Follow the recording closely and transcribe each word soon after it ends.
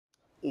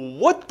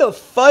What the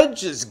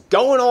fudge is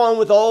going on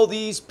with all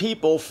these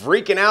people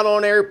freaking out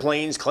on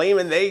airplanes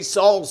claiming they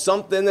saw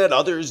something that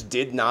others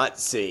did not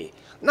see?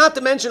 Not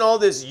to mention all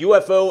this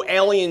UFO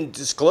alien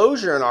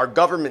disclosure and our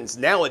government's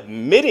now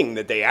admitting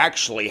that they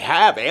actually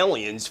have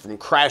aliens from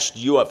crashed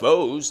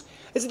UFOs.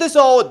 Is this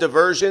all a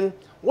diversion?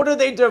 What are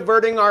they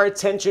diverting our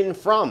attention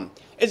from?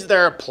 Is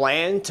there a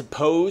plan to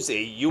pose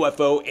a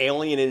UFO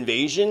alien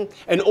invasion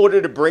in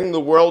order to bring the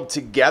world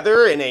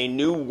together in a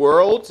new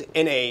world,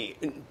 in a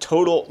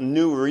total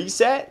new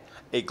reset,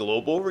 a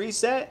global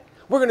reset?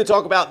 We're going to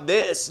talk about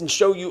this and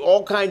show you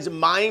all kinds of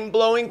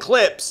mind-blowing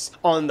clips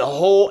on the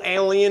whole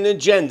alien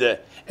agenda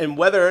and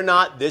whether or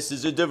not this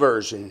is a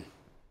diversion.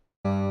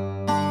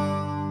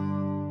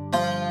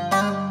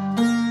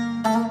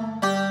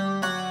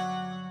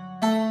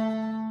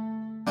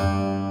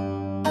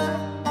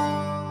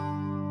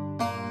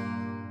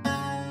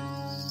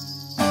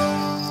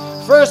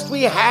 First,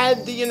 we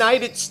had the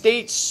United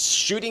States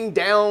shooting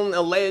down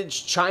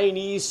alleged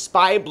Chinese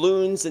spy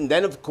balloons, and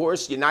then, of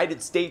course, the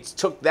United States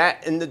took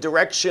that in the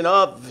direction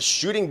of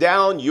shooting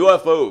down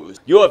UFOs.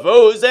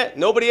 UFOs that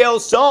nobody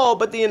else saw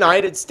but the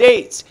United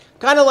States.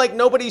 Kind of like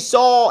nobody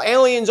saw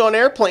aliens on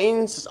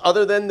airplanes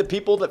other than the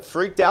people that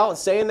freaked out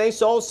saying they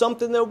saw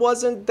something that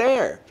wasn't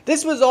there.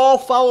 This was all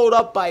followed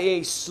up by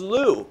a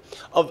slew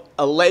of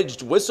alleged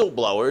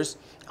whistleblowers,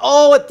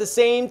 all at the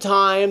same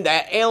time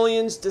that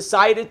aliens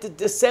decided to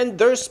descend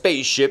their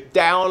spaceship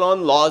down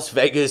on Las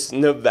Vegas,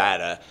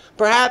 Nevada.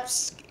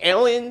 Perhaps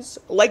aliens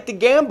like to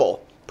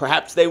gamble.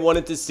 Perhaps they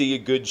wanted to see a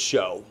good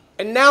show.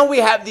 And now we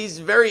have these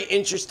very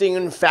interesting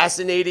and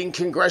fascinating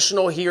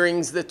congressional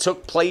hearings that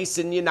took place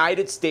in the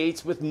United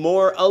States with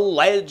more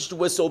alleged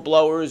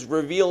whistleblowers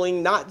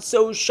revealing not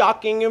so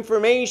shocking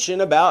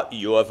information about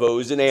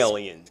UFOs and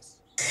aliens.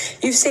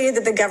 You've stated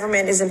that the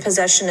government is in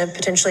possession of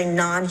potentially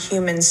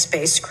non-human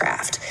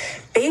spacecraft.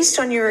 Based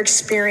on your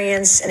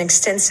experience and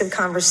extensive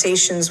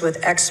conversations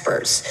with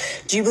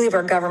experts, do you believe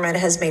our government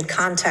has made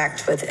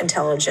contact with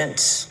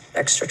intelligent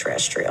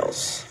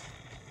extraterrestrials?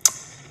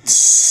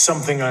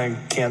 Something I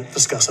can't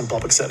discuss in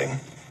public setting.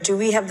 Do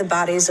we have the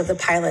bodies of the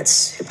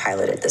pilots who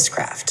piloted this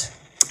craft?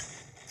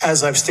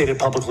 As I've stated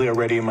publicly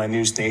already in my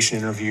News Nation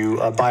interview,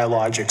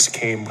 biologics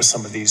came with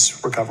some of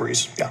these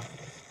recoveries, yeah.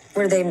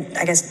 Were they,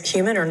 I guess,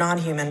 human or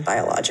non-human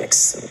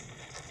biologics?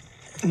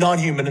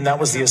 Non-human, and that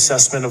was the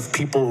assessment of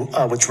people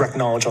with direct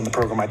knowledge on the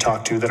program I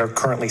talked to that are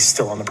currently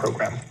still on the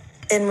program.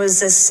 And was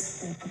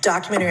this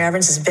documentary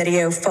evidence, this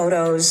video,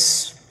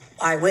 photos,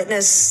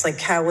 eyewitness? Like,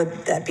 how would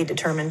that be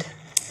determined?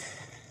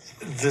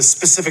 The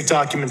specific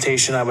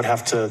documentation I would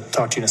have to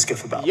talk to you in a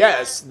skiff about.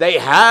 Yes, they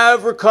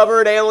have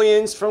recovered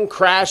aliens from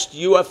crashed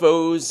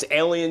UFOs,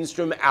 aliens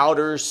from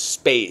outer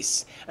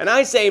space. And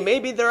I say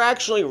maybe they're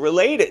actually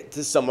related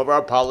to some of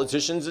our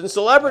politicians and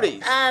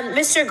celebrities.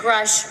 Mr.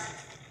 Grush,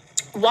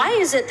 why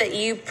is it that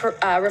you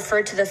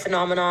refer to the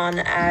phenomenon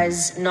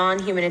as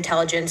non-human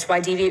intelligence? Why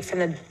deviate from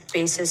the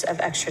basis of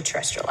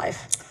extraterrestrial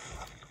life?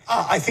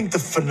 I think the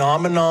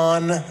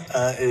phenomenon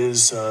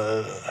is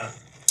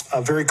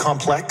very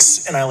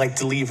complex, and I like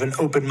to leave an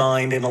open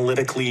mind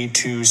analytically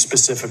to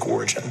specific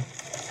origin.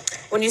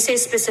 When you say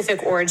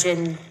specific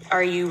origin,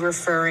 are you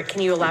referring,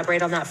 can you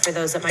elaborate on that for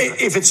those that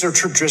might? If it's a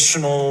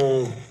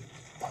traditional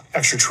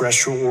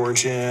extraterrestrial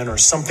origin or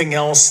something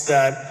else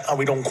that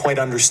we don't quite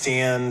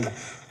understand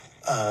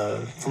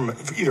from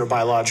either a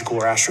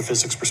biological or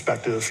astrophysics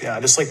perspective, yeah, I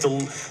just like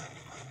to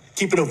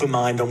keep an open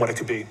mind on what it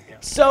could be. Yeah.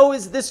 So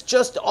is this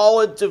just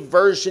all a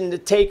diversion to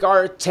take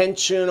our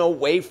attention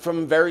away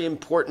from very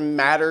important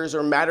matters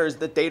or matters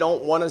that they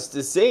don't want us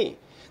to see?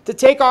 To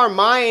take our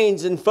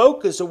minds and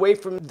focus away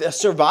from the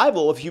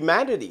survival of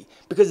humanity,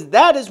 because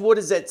that is what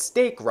is at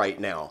stake right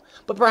now.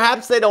 But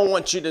perhaps they don't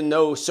want you to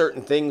know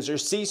certain things or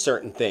see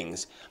certain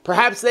things.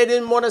 Perhaps they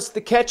didn't want us to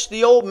catch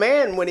the old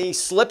man when he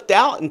slipped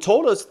out and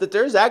told us that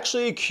there's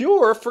actually a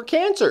cure for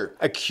cancer.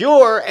 A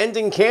cure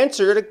ending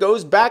cancer that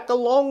goes back a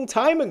long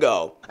time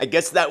ago. I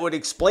guess that would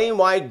explain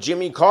why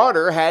Jimmy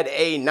Carter had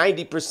a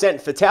 90%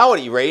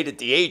 fatality rate at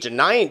the age of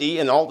 90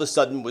 and all of a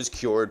sudden was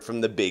cured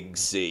from the big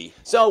C.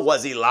 So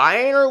was he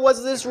lying or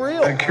was this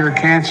real? I cure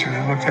cancer.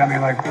 They looked at me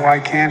like, why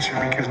cancer?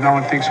 Because no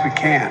one thinks we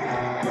can.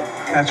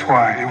 That's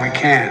why, and we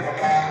can.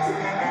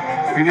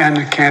 We end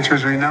the cancer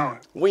as we know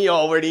it. We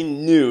already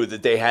knew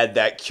that they had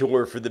that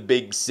cure for the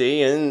big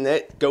C, and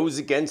that goes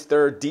against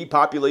their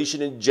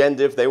depopulation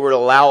agenda if they were to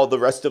allow the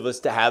rest of us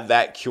to have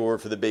that cure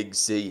for the big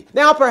C.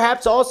 Now,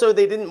 perhaps also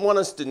they didn't want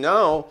us to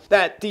know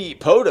that the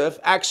POTUF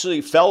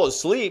actually fell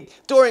asleep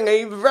during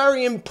a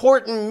very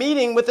important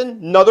meeting with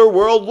another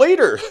world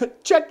leader.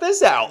 Check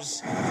this out.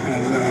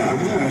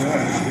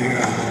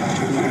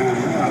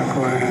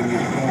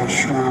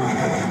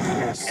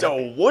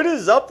 So what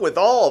is up with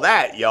all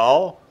that,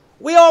 y'all?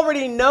 We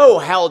already know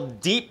how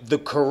deep the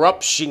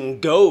corruption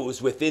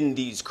goes within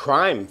these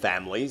crime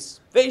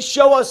families. They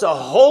show us a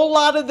whole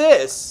lot of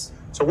this.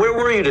 So where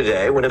were you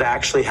today when it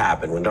actually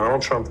happened, when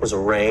Donald Trump was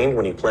arraigned,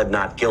 when he pled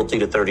not guilty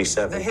to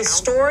 37 The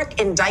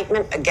historic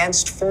indictment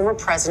against former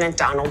President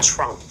Donald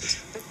Trump.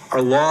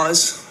 Our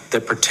laws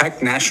that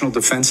protect national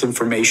defense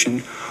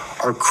information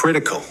are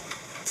critical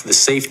to the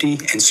safety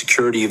and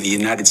security of the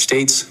United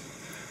States,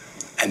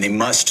 and they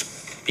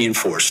must be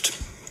enforced.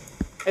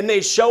 And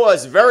they show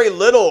us very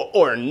little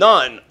or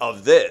none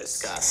of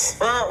this.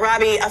 Well,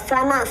 Robbie, a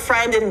former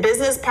friend and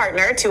business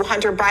partner to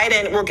Hunter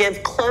Biden will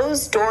give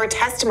closed-door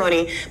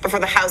testimony before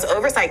the House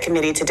Oversight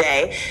Committee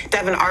today.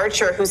 Devin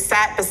Archer, who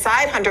sat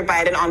beside Hunter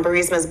Biden on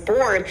Burisma's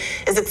board,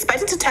 is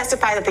expected to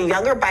testify that the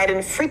younger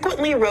Biden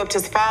frequently roped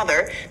his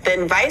father,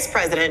 then Vice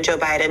President Joe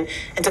Biden,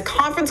 into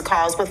conference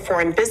calls with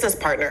foreign business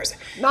partners.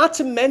 Not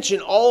to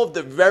mention all of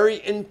the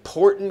very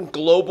important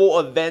global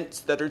events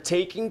that are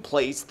taking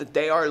place that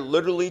they are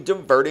literally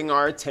diverting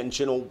our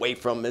attention away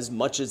from as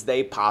much as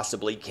they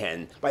possibly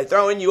can by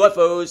throwing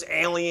UFOs,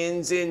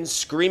 aliens, and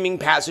screaming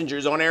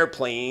passengers on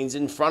airplanes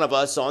in front of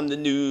us on the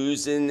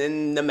news and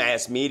in the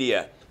mass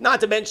media. Not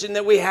to mention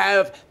that we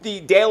have the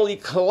daily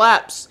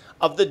collapse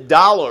of the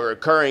dollar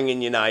occurring in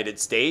the United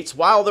States,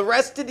 while the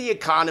rest of the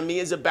economy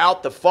is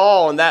about to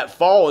fall, and that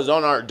fall is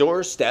on our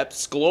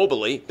doorsteps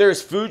globally.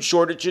 There's food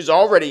shortages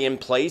already in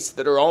place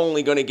that are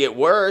only going to get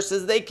worse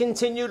as they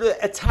continue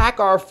to attack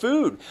our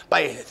food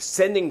by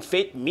sending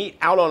fake meat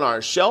out on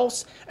our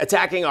shelves,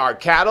 attacking our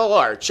cattle,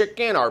 our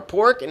chicken, our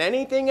pork, and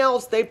anything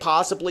else they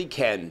possibly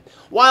can,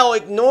 while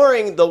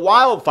ignoring the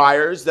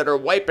wildfires that are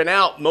wiping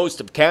out most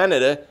of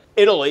Canada,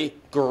 Italy,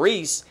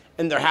 Greece,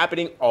 and they're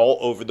happening all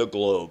over the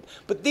globe.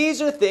 But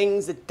these are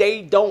things that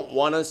they don't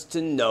want us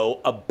to know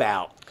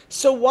about.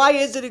 So why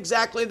is it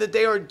exactly that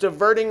they are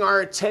diverting our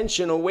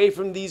attention away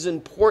from these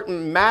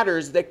important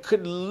matters that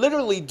could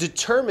literally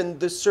determine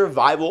the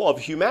survival of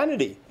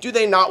humanity? Do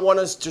they not want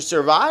us to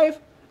survive?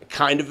 It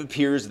kind of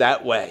appears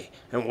that way.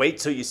 And wait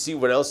till you see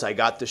what else I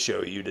got to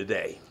show you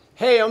today.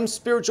 Hey, I'm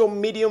spiritual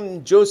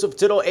medium Joseph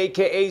Tittel,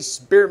 aka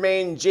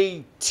Spiritman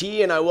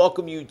JT, and I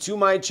welcome you to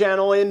my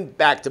channel and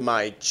back to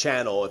my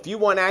channel. If you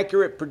want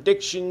accurate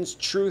predictions,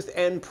 truth,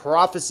 and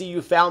prophecy,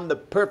 you found the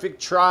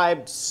perfect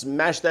tribe.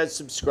 Smash that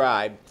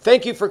subscribe.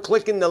 Thank you for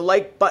clicking the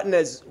like button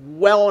as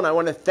well, and I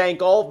want to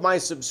thank all of my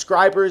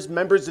subscribers,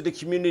 members of the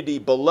community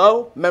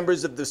below,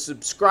 members of the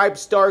Subscribe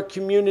Star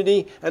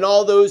community, and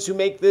all those who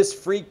make this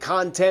free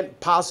content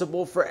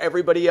possible for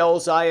everybody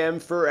else. I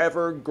am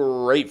forever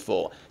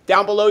grateful.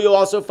 Down below, you'll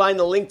also find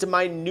the link to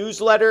my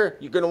newsletter.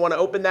 You're going to want to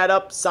open that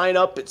up, sign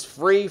up. It's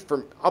free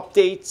for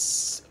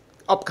updates,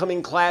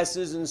 upcoming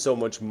classes, and so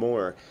much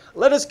more.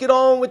 Let us get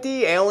on with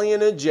the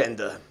alien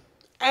agenda.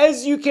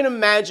 As you can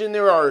imagine,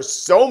 there are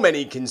so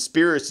many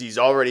conspiracies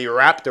already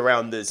wrapped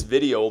around this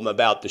video I'm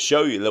about to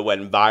show you that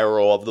went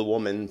viral of the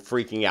woman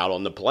freaking out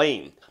on the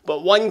plane.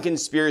 But one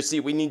conspiracy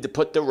we need to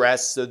put to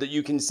rest so that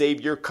you can save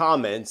your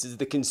comments is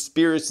the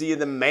conspiracy of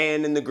the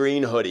man in the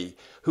green hoodie,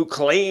 who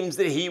claims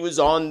that he was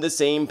on the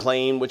same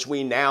plane, which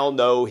we now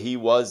know he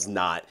was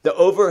not. The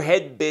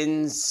overhead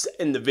bins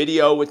in the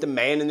video with the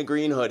man in the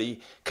green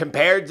hoodie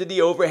compared to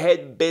the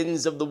overhead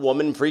bins of the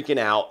woman freaking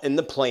out in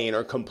the plane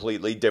are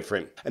completely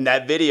different. And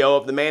that video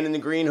of the man in the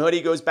green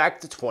hoodie goes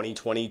back to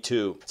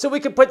 2022. So we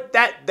could put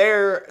that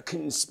there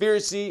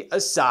conspiracy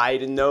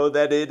aside and know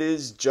that it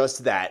is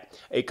just that,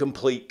 a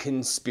complete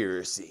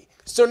conspiracy.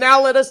 So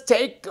now let us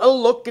take a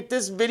look at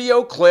this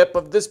video clip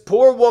of this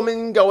poor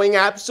woman going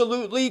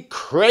absolutely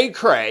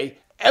cray-cray,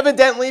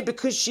 evidently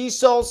because she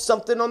saw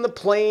something on the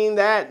plane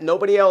that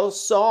nobody else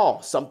saw,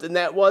 something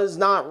that was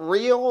not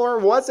real, or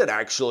was it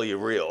actually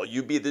real?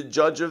 You be the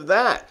judge of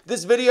that.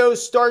 This video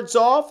starts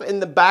off in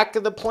the back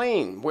of the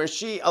plane where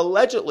she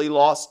allegedly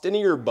lost an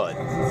earbud.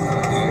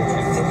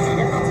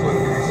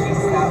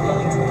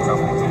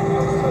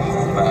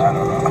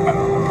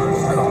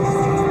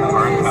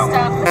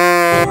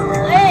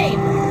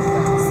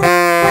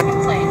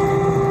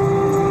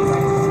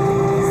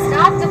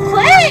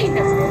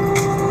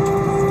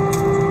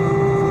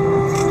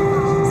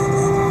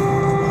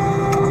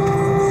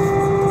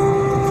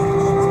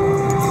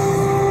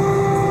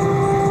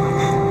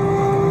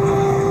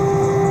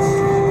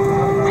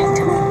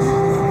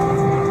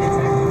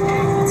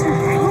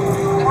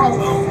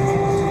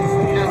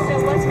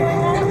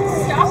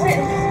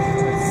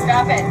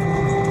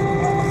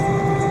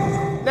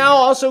 Now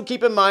also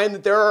keep in mind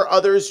that there are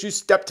others who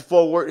stepped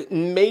forward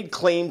and made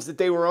claims that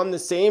they were on the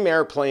same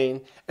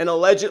airplane and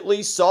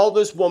allegedly saw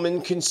this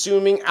woman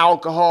consuming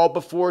alcohol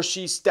before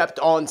she stepped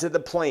onto the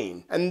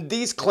plane. And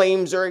these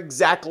claims are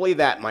exactly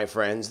that, my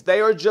friends.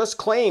 They are just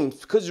claims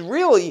because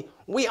really,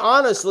 we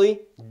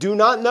honestly do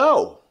not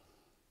know.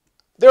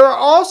 There are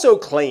also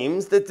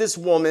claims that this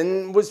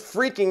woman was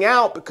freaking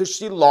out because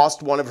she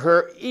lost one of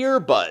her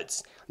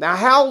earbuds. Now,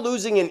 how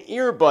losing an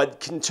earbud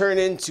can turn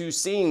into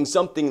seeing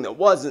something that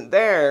wasn't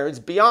there is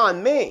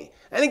beyond me.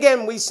 And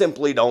again, we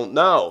simply don't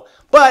know.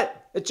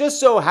 But it just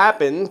so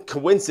happened,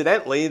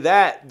 coincidentally,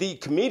 that the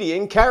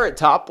comedian Carrot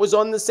Top was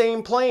on the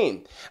same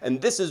plane. And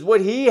this is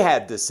what he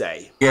had to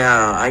say.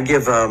 Yeah, I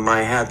give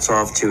my hats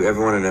off to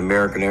everyone at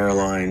American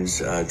Airlines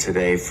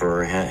today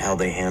for how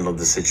they handled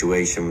the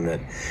situation.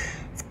 That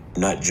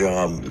nut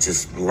job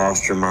just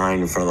lost her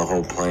mind in front of the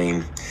whole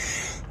plane.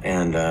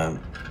 And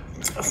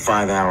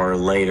 5 hours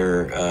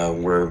later,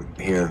 we're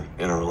here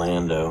in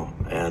Orlando,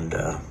 and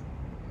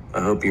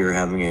I hope you're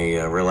having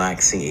a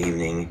relaxing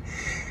evening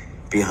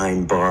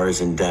behind bars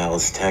in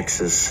Dallas,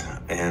 Texas,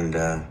 and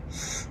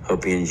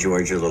hope you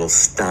enjoyed your little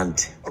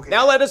stunt.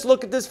 Now let us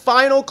look at this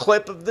final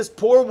clip of this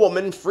poor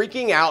woman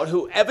freaking out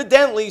who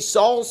evidently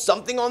saw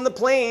something on the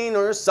plane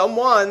or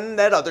someone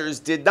that others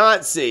did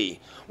not see.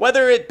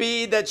 Whether it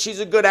be that she's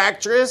a good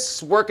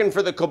actress working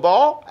for the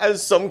cabal,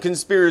 as some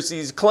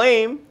conspiracies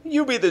claim,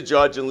 you be the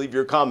judge and leave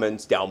your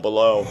comments down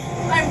below.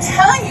 I'm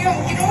telling you,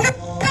 I'm getting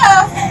the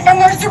off,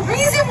 and there's a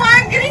reason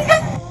why I'm getting the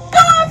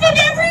off of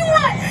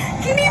everyone.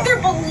 Can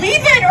either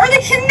believe it or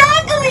they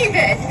cannot believe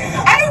it.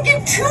 I don't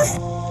give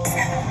two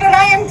but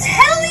I am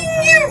telling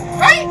you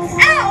right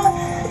now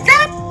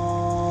that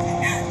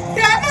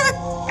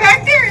mother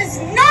back there is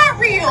not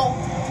real.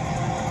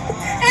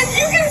 And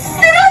you can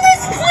sit on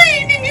this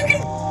plane and you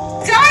can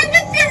die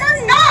with them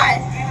or not.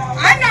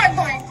 I'm not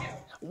going to.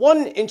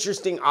 One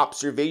interesting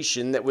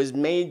observation that was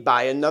made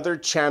by another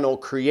channel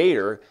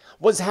creator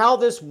was how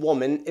this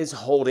woman is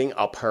holding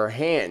up her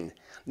hand.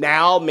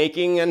 Now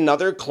making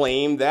another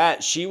claim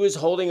that she was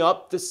holding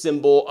up the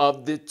symbol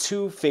of the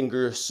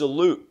two-finger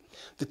salute.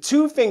 The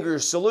two-finger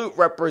salute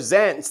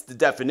represents, the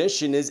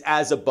definition is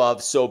as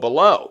above, so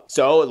below.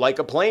 So like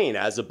a plane,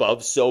 as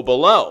above, so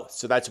below.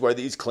 So that's where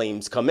these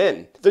claims come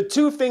in. The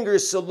two-finger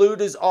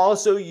salute is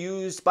also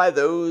used by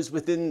those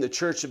within the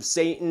Church of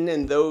Satan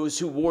and those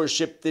who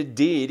worship the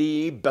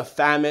deity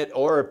Baphomet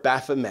or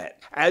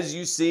Baphomet, as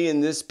you see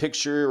in this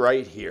picture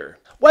right here.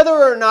 Whether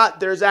or not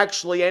there's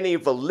actually any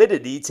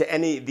validity to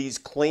any of these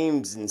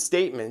claims and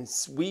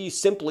statements, we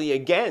simply,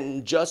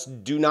 again,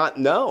 just do not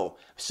know.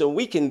 So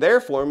we can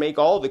therefore make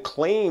all the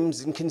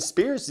claims and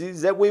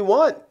conspiracies that we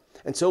want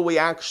until we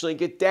actually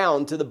get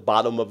down to the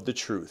bottom of the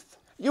truth.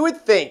 You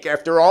would think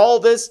after all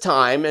this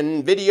time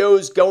and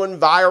videos going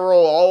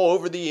viral all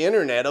over the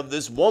internet of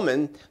this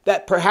woman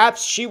that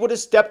perhaps she would have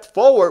stepped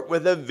forward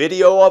with a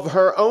video of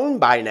her own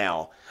by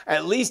now,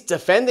 at least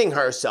defending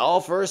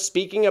herself or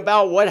speaking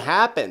about what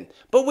happened.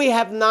 But we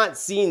have not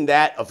seen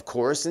that, of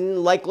course,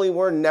 and likely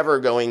we're never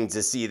going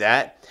to see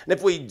that. And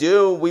if we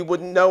do, we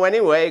wouldn't know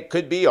anyway. It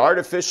could be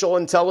artificial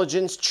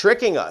intelligence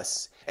tricking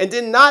us. And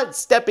in not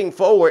stepping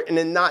forward and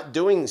in not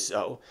doing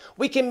so,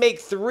 we can make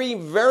three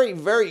very,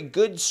 very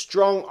good,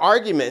 strong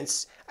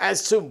arguments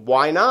as to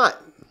why not.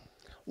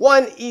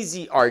 One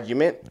easy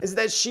argument is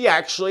that she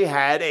actually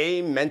had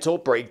a mental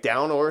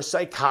breakdown or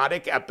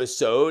psychotic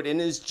episode and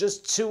is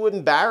just too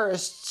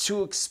embarrassed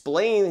to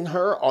explain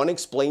her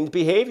unexplained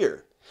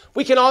behavior.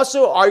 We can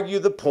also argue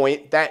the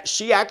point that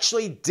she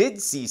actually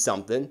did see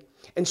something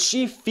and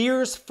she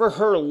fears for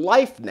her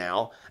life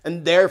now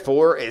and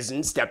therefore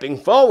isn't stepping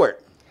forward.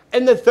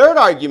 And the third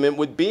argument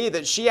would be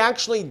that she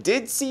actually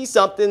did see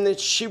something that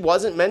she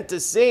wasn't meant to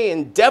see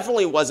and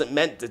definitely wasn't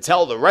meant to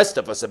tell the rest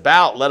of us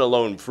about, let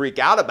alone freak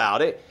out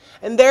about it.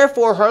 And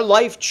therefore her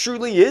life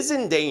truly is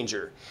in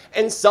danger.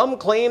 And some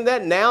claim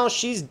that now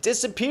she's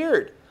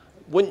disappeared.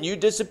 Wouldn't you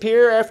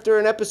disappear after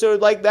an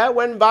episode like that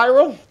went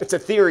viral? It's a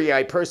theory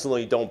I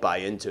personally don't buy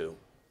into.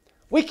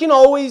 We can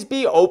always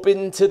be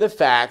open to the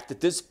fact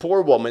that this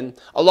poor woman,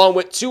 along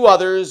with two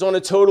others on a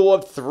total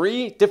of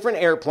 3 different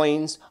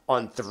airplanes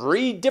on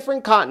 3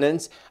 different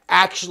continents,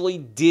 actually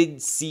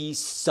did see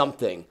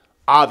something.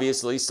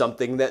 Obviously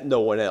something that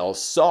no one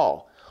else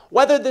saw.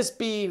 Whether this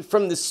be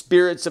from the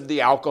spirits of the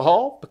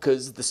alcohol,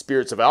 because the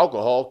spirits of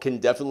alcohol can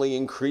definitely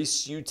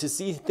increase you to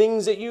see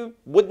things that you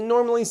wouldn't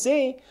normally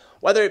see.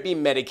 Whether it be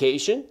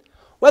medication,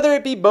 whether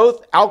it be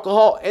both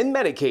alcohol and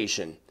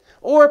medication.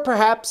 Or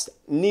perhaps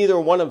neither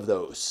one of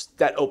those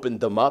that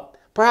opened them up.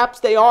 Perhaps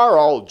they are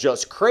all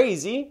just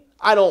crazy.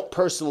 I don't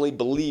personally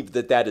believe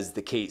that that is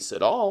the case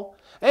at all.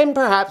 And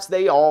perhaps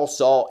they all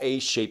saw a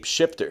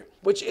shapeshifter,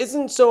 which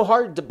isn't so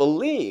hard to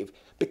believe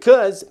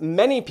because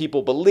many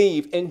people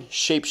believe in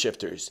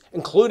shapeshifters,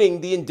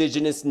 including the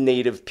indigenous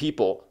native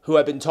people who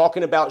have been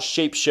talking about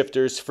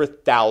shapeshifters for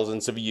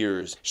thousands of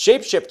years.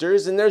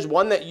 Shapeshifters, and there's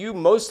one that you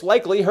most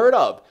likely heard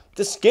of,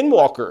 the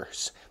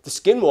skinwalkers. The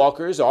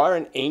skinwalkers are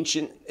an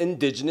ancient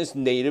indigenous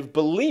native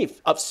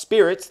belief of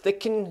spirits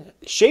that can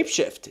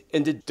shapeshift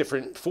into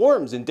different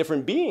forms and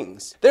different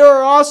beings. There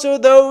are also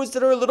those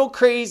that are a little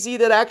crazy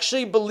that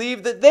actually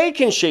believe that they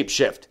can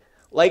shapeshift,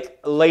 like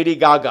Lady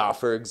Gaga,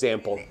 for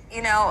example.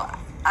 You know,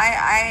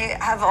 I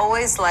have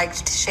always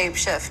liked to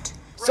shapeshift.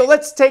 So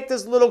let's take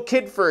this little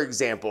kid, for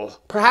example.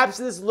 Perhaps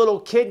this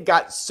little kid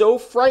got so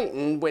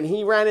frightened when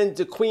he ran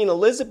into Queen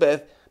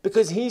Elizabeth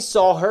because he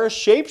saw her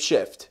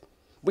shapeshift.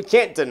 We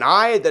can't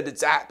deny that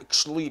it's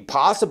actually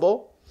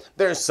possible.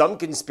 There's some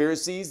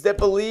conspiracies that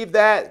believe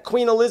that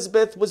Queen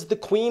Elizabeth was the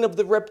queen of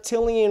the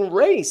reptilian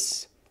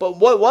race. But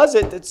what was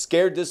it that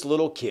scared this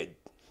little kid?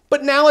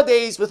 But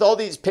nowadays, with all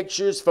these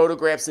pictures,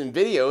 photographs, and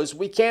videos,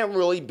 we can't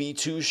really be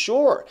too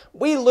sure.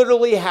 We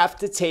literally have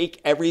to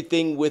take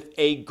everything with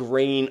a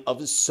grain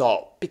of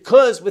salt.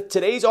 Because with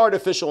today's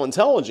artificial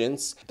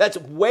intelligence, that's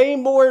way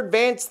more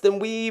advanced than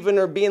we even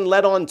are being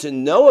led on to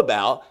know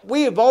about,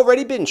 we have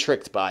already been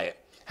tricked by it.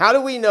 How do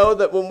we know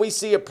that when we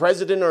see a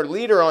president or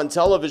leader on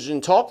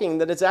television talking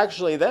that it's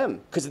actually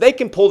them? Because they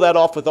can pull that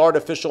off with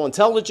artificial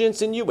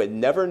intelligence and you would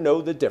never know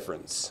the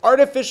difference.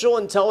 Artificial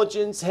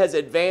intelligence has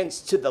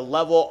advanced to the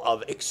level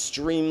of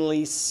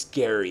extremely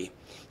scary.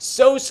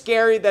 So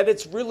scary that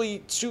it's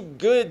really too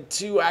good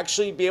to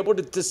actually be able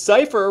to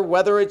decipher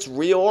whether it's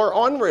real or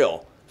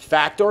unreal,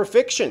 fact or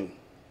fiction.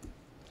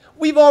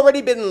 We've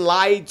already been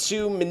lied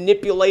to,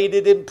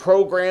 manipulated, and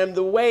programmed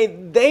the way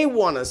they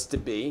want us to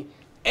be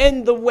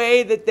and the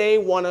way that they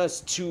want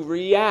us to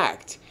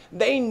react.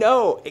 They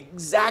know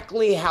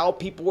exactly how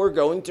people are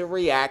going to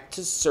react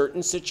to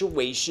certain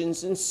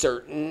situations and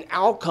certain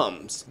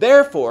outcomes.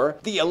 Therefore,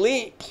 the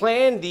elite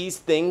plan these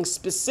things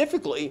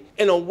specifically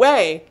in a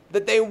way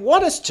that they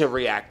want us to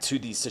react to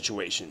these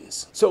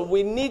situations. So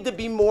we need to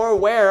be more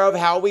aware of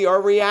how we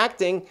are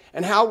reacting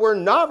and how we're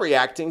not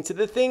reacting to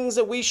the things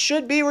that we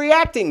should be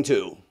reacting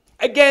to.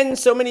 Again,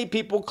 so many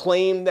people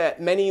claim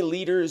that many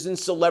leaders and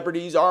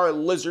celebrities are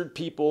lizard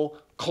people,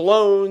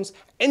 clones,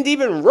 and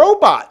even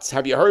robots.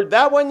 Have you heard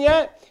that one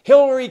yet?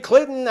 Hillary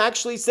Clinton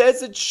actually says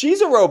that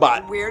she's a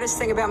robot. The weirdest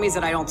thing about me is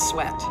that I don't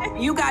sweat.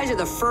 You guys are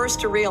the first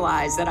to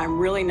realize that I'm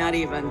really not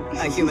even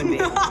a human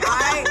being.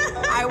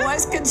 I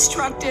was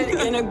constructed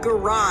in a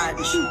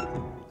garage.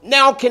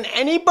 Now, can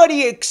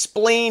anybody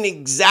explain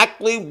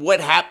exactly what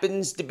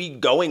happens to be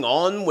going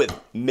on with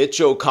Mitch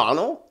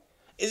O'Connell?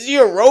 Is he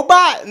a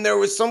robot and there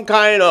was some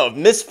kind of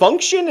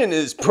misfunction in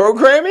his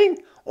programming?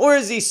 Or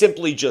is he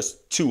simply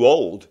just too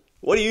old?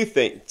 What do you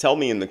think? Tell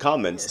me in the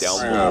comments down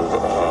below.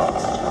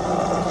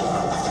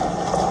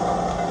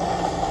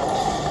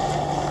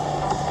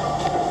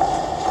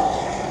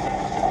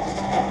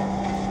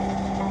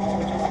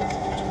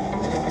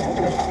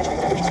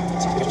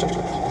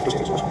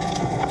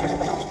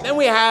 Then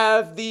we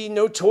have the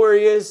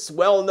notorious,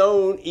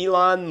 well-known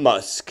Elon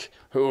Musk,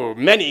 who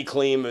many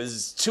claim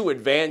is too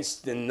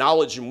advanced in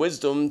knowledge and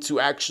wisdom to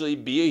actually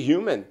be a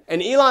human.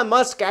 And Elon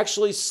Musk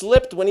actually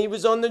slipped when he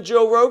was on the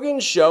Joe Rogan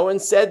show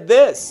and said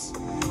this.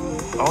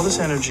 All this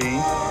energy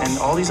and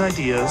all these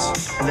ideas,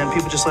 and then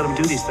people just let him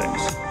do these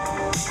things.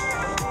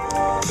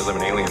 Because I'm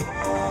an alien.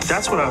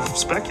 That's what I've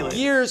speculated.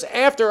 Years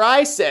after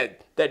I said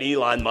that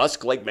Elon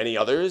Musk, like many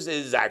others,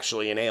 is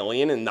actually an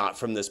alien and not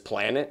from this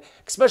planet,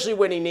 especially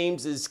when he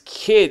names his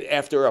kid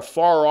after a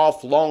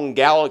far-off long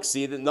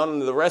galaxy that none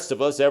of the rest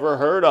of us ever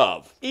heard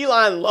of.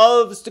 Elon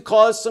loves to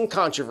cause some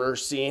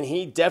controversy, and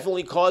he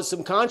definitely caused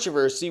some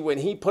controversy when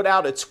he put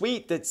out a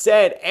tweet that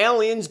said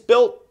aliens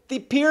built the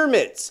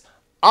pyramids.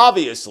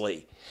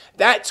 Obviously,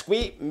 that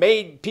tweet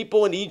made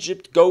people in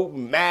Egypt go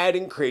mad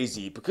and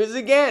crazy because,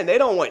 again, they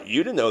don't want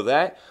you to know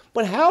that.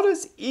 But how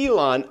does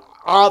Elon,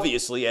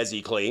 obviously, as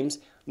he claims,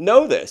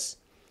 know this?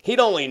 He'd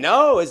only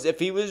know as if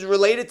he was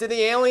related to the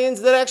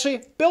aliens that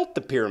actually built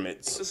the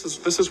pyramids.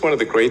 This is one of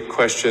the great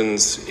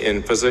questions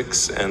in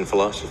physics and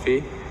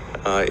philosophy,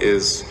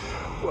 is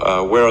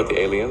where are the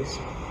aliens?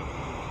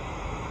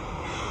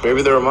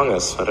 Maybe they're among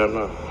us, I don't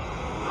know.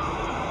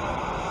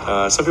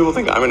 Some people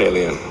think I'm an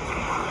alien.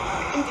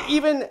 And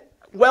even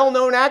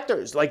well-known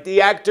actors, like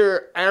the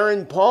actor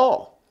Aaron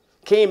Paul,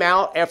 came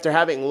out after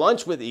having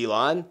lunch with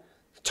Elon,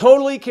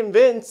 totally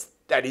convinced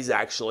that he's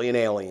actually an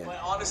alien. But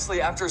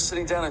honestly, after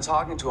sitting down and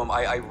talking to him,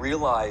 I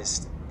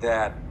realized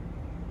that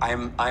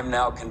I'm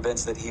now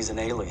convinced that he's an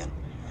alien.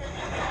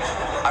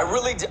 I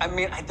really do. I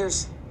mean,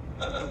 there's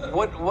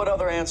what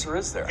other answer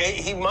is there?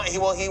 He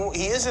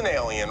is an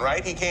alien,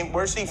 right? He came.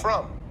 Where's he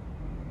from?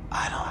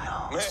 I don't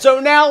know.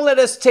 So now let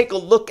us take a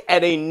look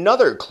at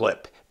another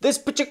clip. This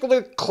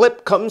particular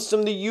clip comes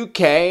from the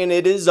UK, and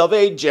it is of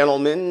a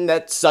gentleman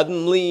that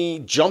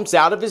suddenly jumps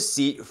out of his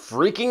seat,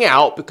 freaking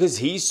out because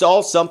he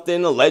saw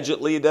something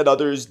allegedly that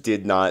others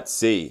did not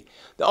see.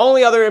 The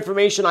only other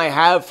information I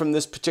have from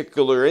this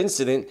particular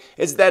incident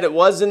is that it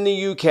was in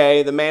the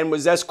UK, the man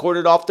was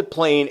escorted off the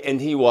plane, and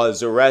he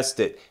was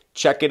arrested.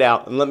 Check it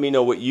out and let me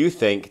know what you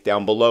think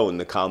down below in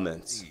the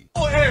comments.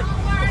 Yo!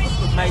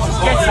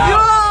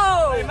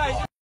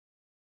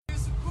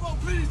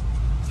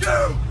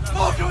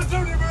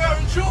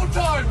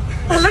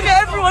 Look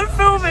at everyone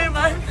filming,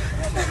 man.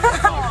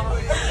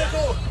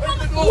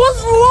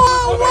 What's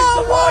wrong?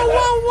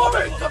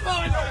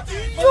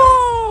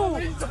 Whoa.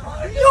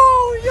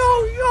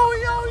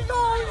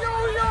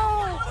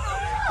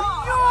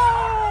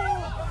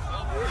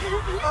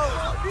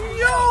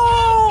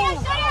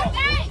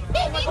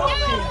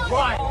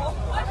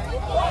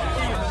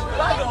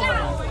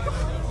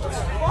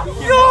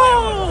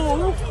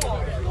 Yo!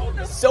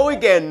 So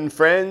again,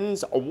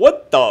 friends,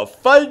 what the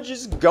fudge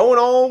is going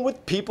on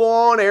with people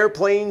on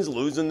airplanes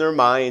losing their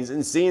minds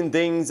and seeing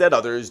things that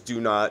others do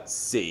not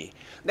see?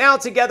 Now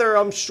together,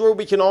 I'm sure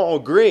we can all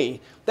agree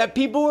that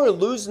people are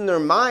losing their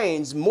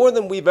minds more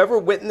than we've ever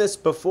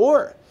witnessed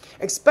before,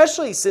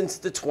 especially since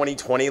the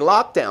 2020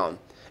 lockdown.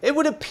 It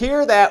would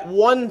appear that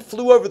One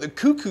Flew Over the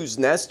Cuckoo's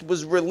Nest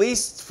was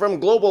released from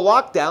global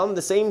lockdown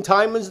the same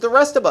time as the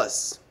rest of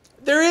us.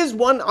 There is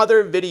one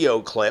other video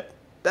clip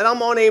that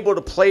I'm unable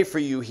to play for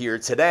you here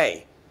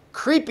today.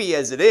 Creepy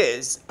as it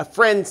is, a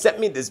friend sent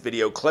me this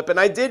video clip and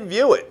I did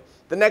view it.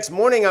 The next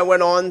morning I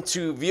went on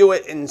to view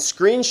it and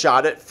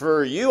screenshot it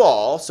for you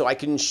all so I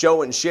can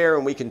show and share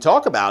and we can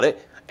talk about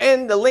it,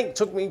 and the link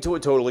took me to a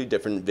totally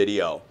different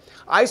video.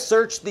 I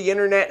searched the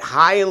internet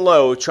high and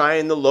low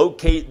trying to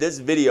locate this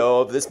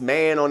video of this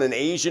man on an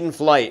Asian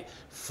flight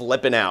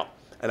flipping out,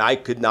 and I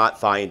could not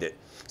find it.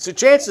 So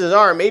chances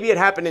are maybe it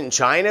happened in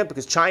China,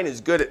 because China is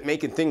good at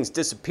making things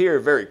disappear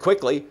very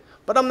quickly,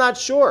 but I'm not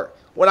sure.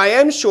 What I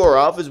am sure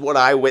of is what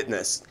I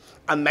witnessed.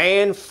 A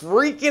man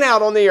freaking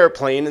out on the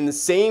airplane in the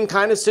same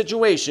kind of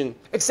situation,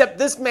 except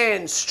this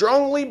man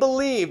strongly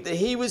believed that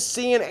he was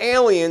seeing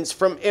aliens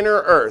from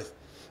inner Earth,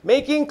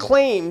 making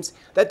claims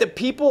that the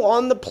people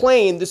on the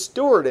plane, the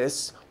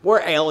stewardess,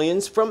 were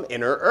aliens from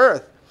inner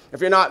Earth.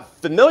 If you're not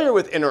familiar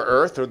with inner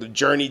Earth or the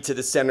journey to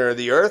the center of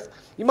the Earth,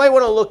 you might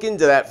want to look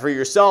into that for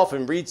yourself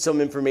and read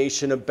some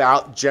information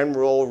about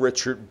General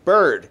Richard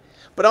Byrd.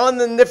 But on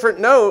a different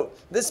note,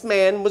 this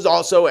man was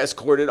also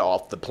escorted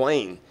off the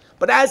plane.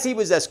 But as he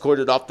was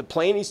escorted off the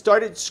plane, he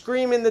started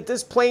screaming that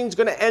this plane's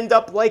going to end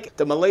up like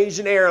the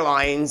Malaysian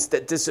Airlines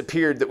that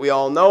disappeared that we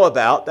all know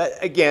about,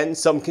 that again,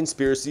 some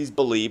conspiracies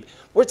believe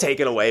were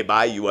taken away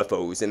by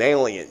UFOs and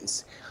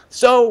aliens.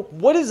 So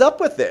what is up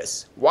with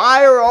this?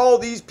 Why are all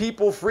these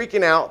people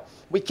freaking out?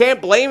 We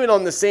can't blame it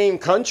on the same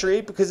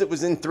country because it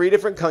was in 3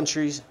 different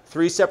countries,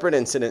 3 separate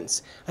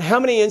incidents. And how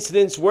many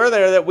incidents were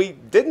there that we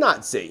did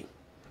not see?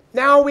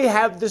 Now we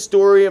have the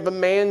story of a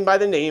man by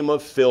the name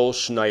of Phil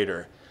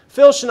Schneider.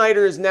 Phil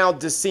Schneider is now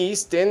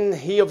deceased, and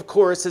he of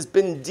course has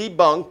been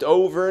debunked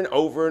over and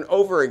over and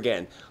over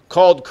again,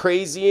 called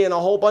crazy and a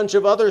whole bunch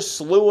of other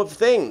slew of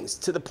things,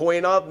 to the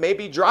point of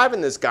maybe driving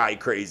this guy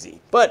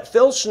crazy. But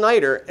Phil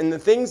Schneider and the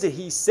things that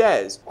he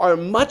says are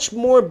much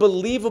more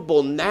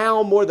believable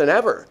now more than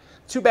ever.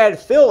 Too bad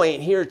Phil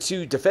ain't here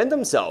to defend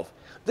himself.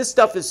 This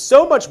stuff is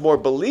so much more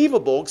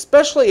believable,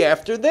 especially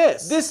after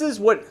this. This is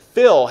what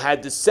Phil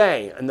had to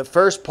say, and the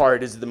first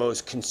part is the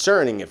most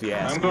concerning, if you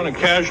ask me. I'm going to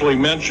casually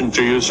mention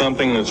to you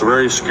something that's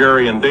very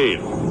scary indeed,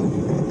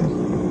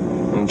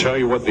 and tell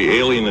you what the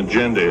alien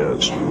agenda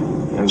is,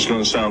 and it's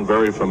going to sound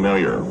very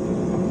familiar.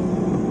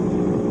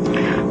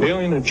 The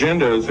alien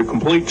agenda is the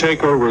complete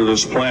takeover of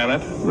this planet,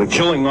 the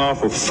killing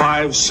off of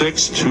 5,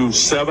 6 to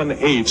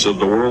 7/8 of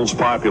the world's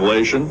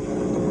population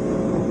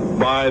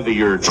by the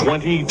year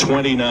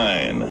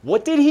 2029.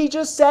 What did he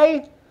just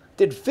say?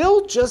 Did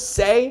Phil just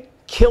say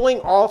killing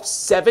off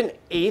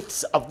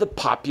 7/8 of the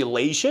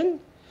population?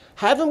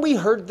 Haven't we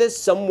heard this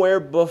somewhere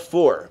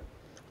before?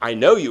 I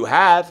know you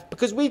have,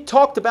 because we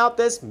talked about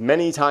this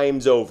many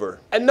times over.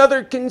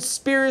 Another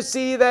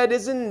conspiracy that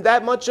isn't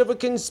that much of a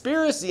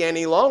conspiracy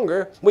any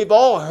longer. We've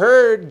all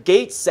heard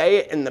Gates say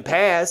it in the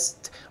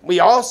past. We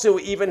also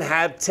even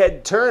have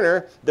Ted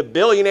Turner, the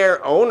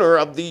billionaire owner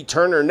of the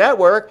Turner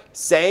Network,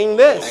 saying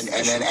this.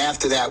 And then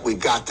after that, we've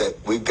got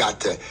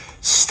to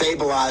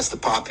stabilize the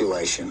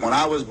population. When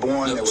I was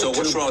born, there were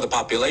what's wrong with the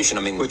population?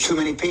 I mean, with too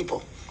many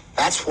people.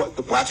 That's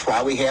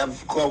why we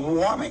have global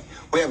warming.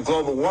 We have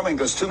global warming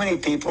because too many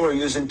people are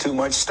using too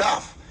much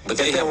stuff. But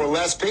if there were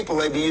less people,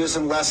 they'd be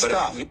using less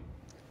stuff.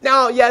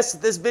 Now, yes,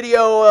 this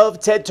video of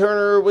Ted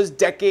Turner was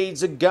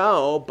decades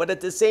ago, but at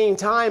the same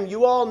time,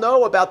 you all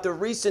know about the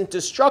recent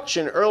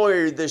destruction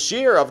earlier this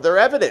year of their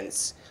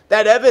evidence.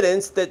 That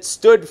evidence that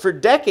stood for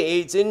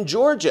decades in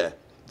Georgia,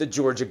 the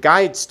Georgia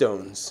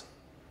Guidestones.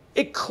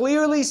 It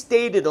clearly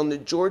stated on the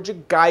Georgia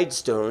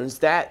Guidestones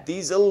that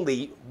these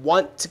elite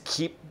want to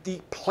keep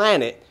the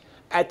planet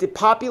at the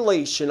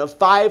population of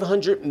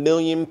 500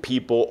 million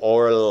people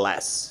or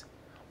less.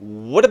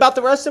 What about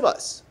the rest of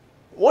us?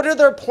 What are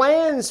their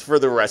plans for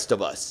the rest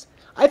of us?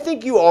 I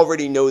think you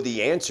already know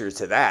the answer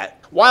to that.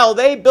 While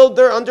they build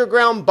their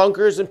underground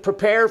bunkers and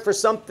prepare for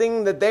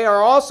something that they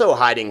are also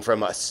hiding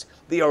from us,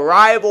 the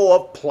arrival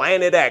of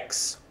Planet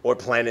X or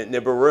Planet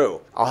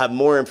Nibiru. I'll have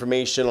more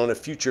information on a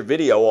future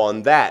video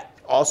on that.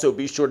 Also,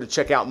 be sure to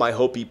check out my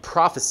Hopi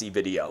Prophecy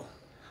video.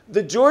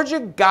 The Georgia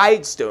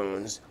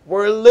Guidestones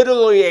were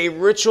literally a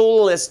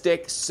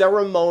ritualistic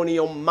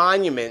ceremonial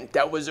monument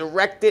that was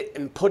erected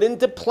and put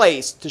into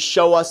place to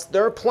show us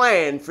their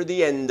plan for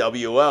the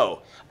NWO.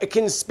 A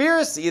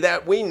conspiracy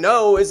that we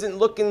know isn't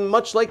looking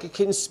much like a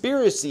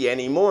conspiracy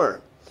anymore.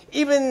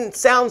 Even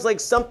sounds like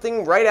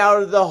something right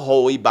out of the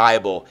Holy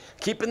Bible,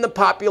 keeping the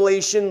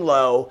population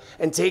low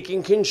and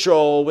taking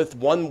control with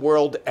one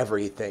world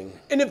everything.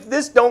 And if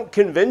this don't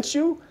convince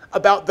you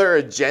about their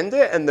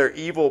agenda and their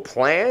evil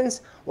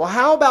plans, well,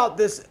 how about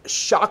this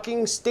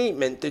shocking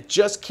statement that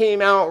just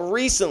came out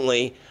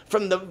recently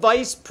from the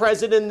Vice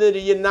President of the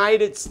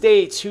United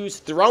States, who's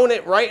thrown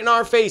it right in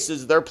our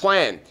faces, their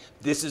plan.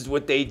 This is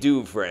what they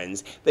do,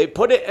 friends. They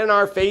put it in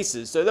our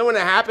faces, so then when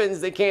it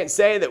happens, they can't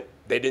say that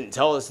they didn't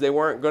tell us they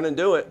weren't going to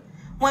do it.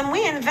 When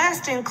we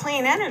invest in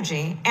clean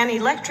energy and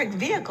electric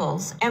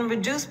vehicles and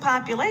reduce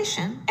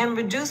population,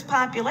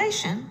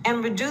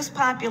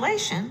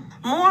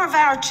 more of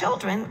our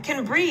children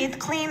can breathe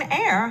clean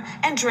air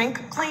and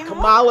drink clean water.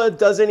 Kamala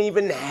doesn't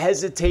even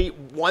hesitate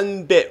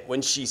one bit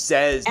when she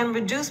says, and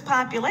reduce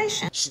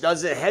population. She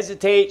doesn't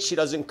hesitate, she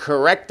doesn't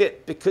correct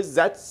it, because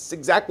that's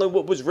exactly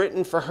what was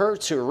written for her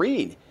to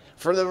read.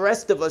 for the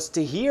rest of us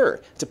to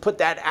hear, to put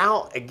that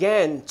out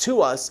again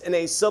to us in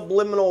a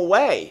subliminal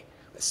way.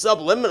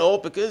 Subliminal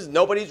because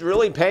nobody's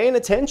really paying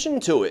attention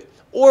to it,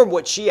 or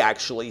what she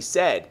actually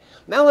said.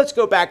 Now let's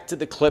go back to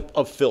the clip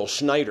of Phil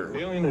Schneider.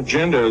 The alien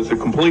agenda is the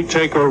complete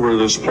takeover of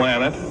this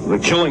planet, the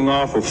killing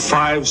off of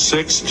 5,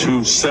 6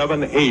 to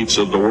 7 eighths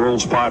of the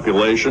world's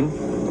population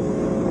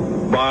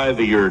by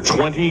the year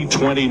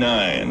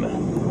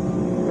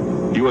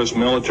 2029. U.S.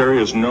 military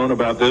has known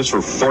about this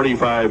for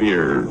 45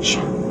 years.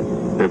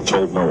 They've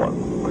told no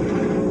one.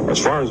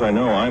 As far as I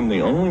know, I'm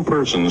the only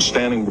person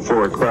standing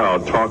before a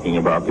crowd talking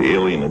about the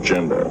alien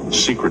agenda,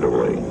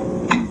 secretively.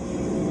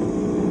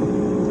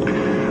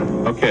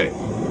 Okay.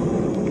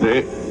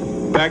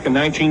 Back in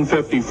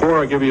 1954,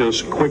 I'll give you a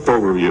quick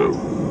overview.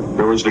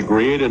 There was the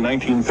created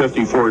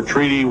 1954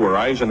 treaty where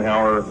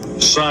Eisenhower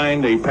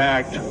signed a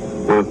pact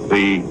with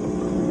the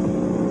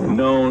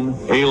known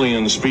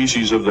alien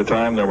species of the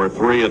time. There were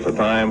 3 at the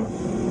time.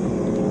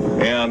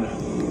 And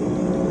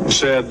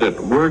said that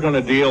we're going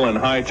to deal in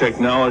high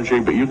technology,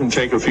 but you can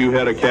take a few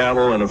head of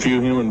cattle and a few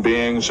human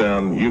beings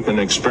and you can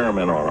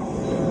experiment on them.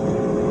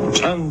 It's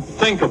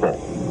unthinkable.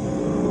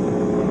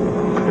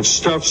 It's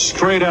stuff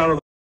straight out of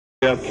the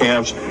death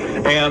camps,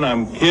 and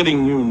I'm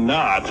kidding you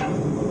not.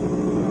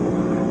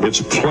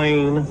 It's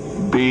plain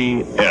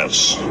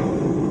BS,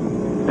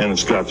 and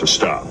it's got to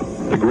stop.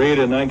 The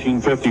created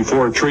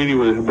 1954 treaty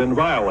would have been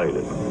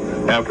violated.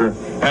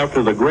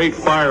 After the great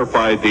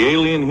firefight, the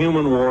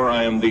alien-human war,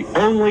 I am the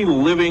only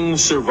living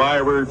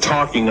survivor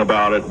talking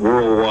about it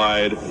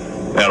worldwide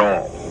at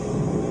all.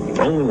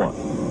 Only one.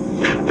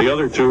 The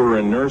other 2 are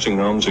in nursing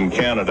homes in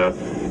Canada,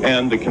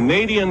 and the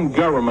Canadian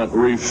government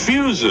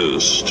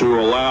refuses to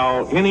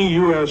allow any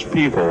U.S.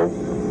 people,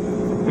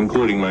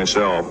 including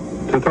myself,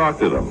 to talk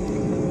to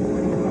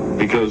them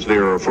because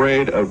they're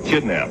afraid of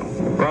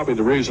kidnapping. Probably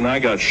the reason I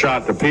got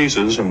shot to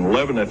pieces and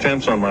 11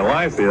 attempts on my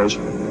life is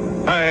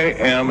I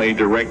am a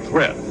direct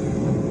threat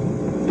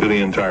to the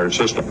entire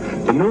system.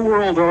 The New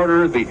World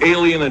Order, the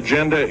alien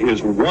agenda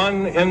is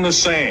one and the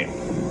same.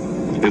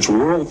 It's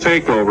world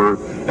takeover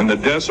and the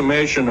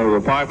decimation of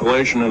the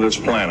population of this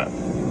planet.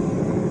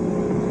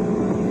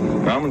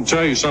 Now, I'm going to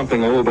tell you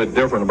something a little bit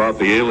different about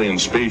the alien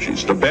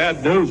species. The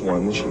bad news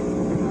ones,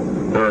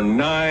 there are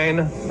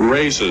 9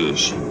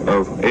 races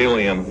of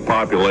alien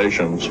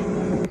populations.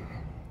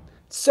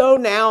 So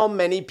now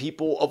many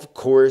people, of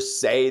course,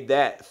 say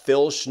that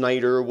Phil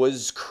Schneider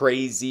was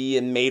crazy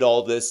and made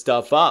all this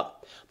stuff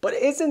up. But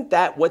isn't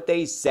that what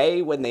they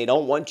say when they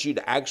don't want you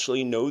to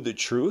actually know the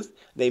truth?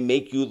 They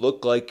make you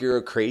look like you're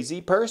a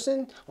crazy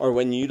person? Or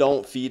when you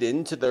don't feed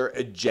into their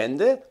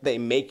agenda, they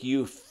make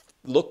you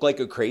look like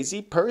a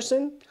crazy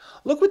person?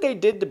 Look what they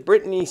did to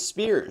Britney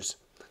Spears.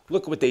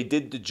 Look what they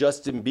did to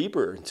Justin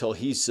Bieber until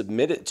he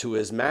submitted to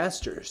his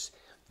masters.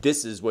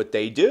 This is what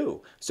they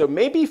do. So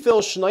maybe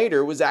Phil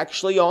Schneider was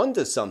actually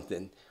onto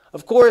something.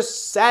 Of course,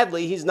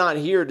 sadly, he's not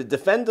here to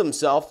defend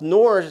himself,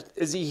 nor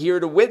is he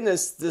here to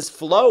witness this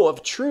flow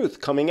of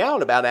truth coming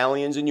out about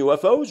aliens and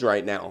UFOs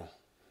right now.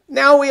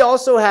 Now we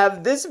also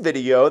have this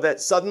video that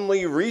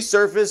suddenly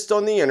resurfaced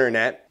on the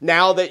internet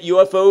now that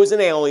UFOs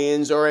and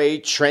aliens are a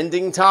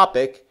trending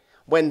topic,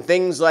 when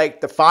things like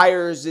the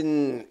fires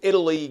in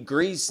Italy,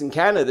 Greece, and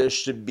Canada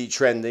should be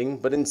trending,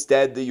 but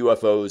instead the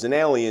UFOs and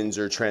aliens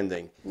are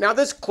trending. Now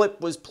this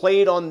clip was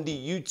played on the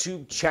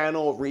YouTube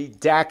channel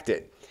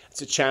Redacted.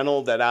 It's a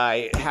channel that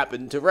I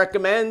happen to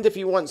recommend if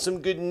you want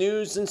some good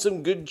news and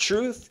some good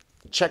truth.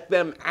 Check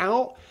them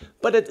out.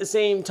 But at the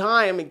same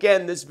time,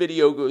 again, this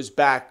video goes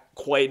back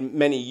quite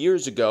many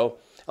years ago.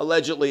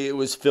 Allegedly, it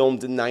was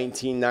filmed in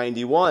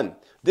 1991.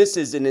 This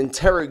is an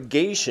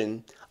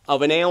interrogation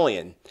of an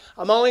alien.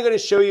 I'm only going to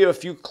show you a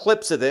few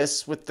clips of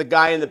this with the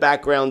guy in the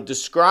background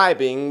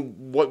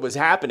describing what was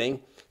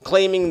happening,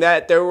 claiming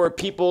that there were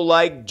people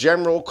like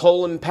General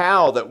Colin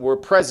Powell that were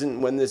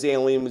present when this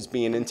alien was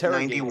being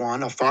interrogated.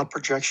 91, a thought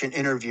projection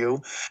interview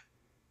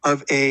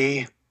of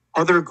a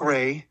other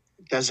gray,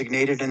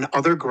 designated an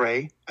other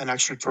gray, an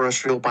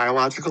extraterrestrial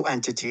biological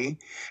entity.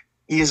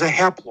 He is a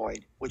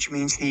haploid, which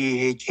means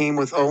he came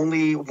with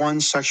only one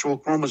sexual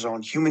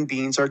chromosome. Human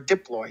beings are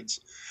diploids.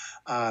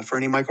 For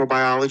any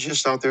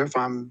microbiologists out there, if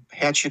I'm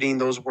hatcheting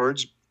those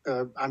words,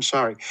 I'm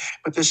sorry.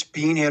 But this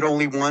being had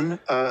only one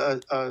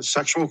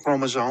sexual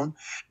chromosome.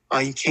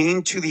 He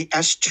came to the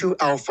S2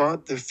 alpha,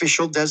 the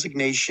official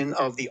designation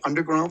of the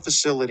underground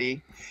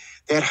facility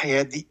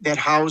that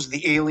housed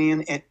the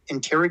alien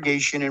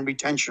interrogation and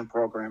retention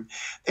program.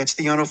 That's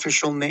the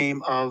unofficial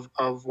name of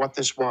what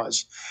this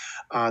was.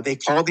 They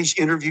call these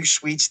interview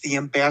suites the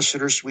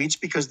ambassador suites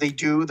because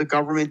the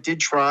government did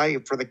try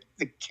for the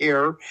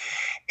care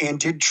and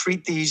did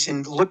treat these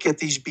and look at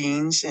these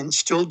beings and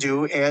still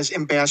do as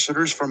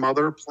ambassadors from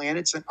other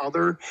planets and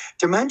other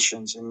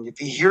dimensions. And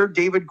if you hear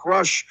David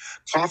Grush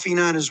coughing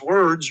on his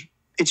words,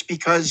 it's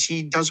because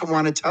he doesn't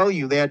want to tell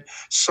you that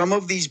some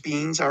of these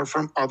beings are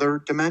from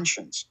other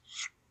dimensions.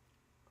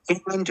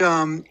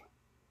 And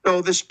So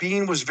this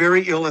being was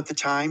very ill at the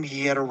time.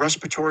 He had a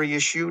respiratory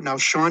issue. Now,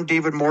 Sean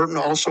David Morton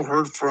also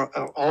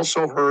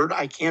heard,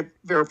 I can't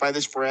verify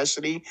this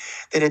veracity,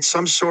 that it's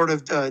some sort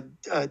of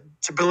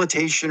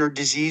debilitation or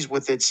disease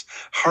with its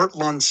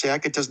heart-lung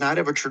sac. It does not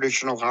have a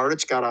traditional heart.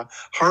 It's got a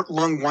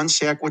heart-lung one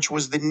sac, which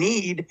was the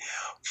need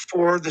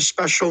for the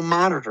special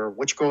monitor,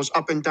 which goes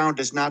up and down,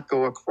 does not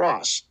go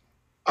across,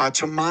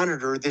 to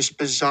monitor this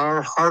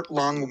bizarre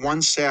heart-lung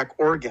one sac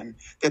organ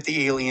that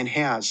the alien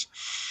has.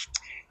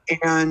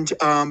 And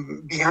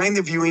behind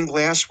the viewing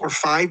glass were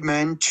 5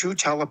 men, 2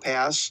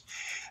 telepaths.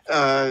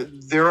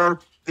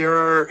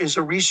 There is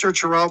a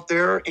researcher out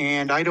there,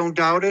 and I don't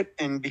doubt it.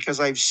 And because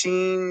I've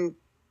seen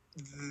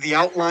the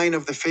outline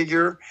of the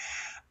figure,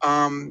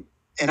 and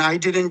I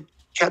didn't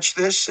catch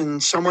this,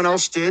 and someone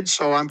else did,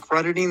 so I'm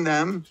crediting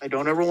them. I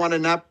don't ever want to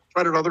not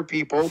credit other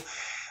people.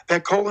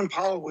 That Colin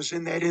Powell was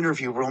in that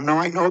interview room. Now,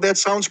 I know that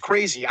sounds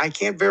crazy. I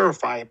can't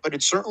verify it, but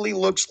it certainly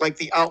looks like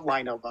the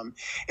outline of him.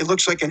 It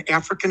looks like an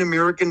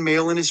African-American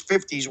male in his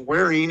 50s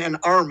wearing an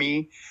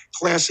Army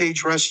Class A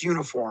dress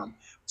uniform.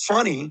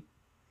 Funny,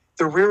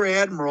 the Rear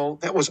Admiral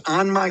that was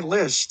on my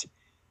list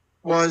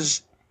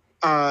was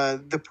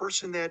the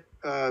person that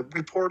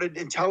reported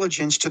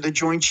intelligence to the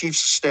Joint Chiefs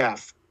of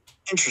Staff.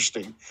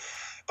 Interesting.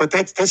 But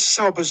that's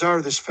how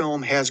bizarre this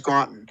film has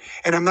gotten.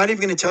 And I'm not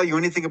even going to tell you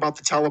anything about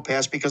the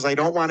telepaths because I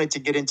don't want it to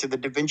get into the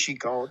Da Vinci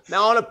Code.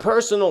 Now, on a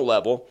personal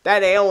level,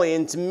 that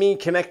alien, to me,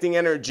 connecting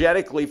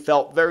energetically,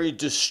 felt very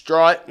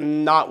distraught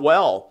and not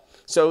well.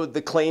 So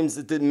the claims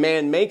that the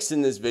man makes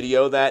in this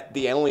video that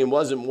the alien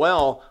wasn't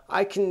well,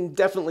 I can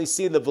definitely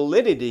see the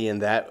validity in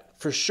that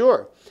for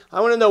sure. I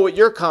want to know what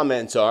your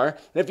comments are.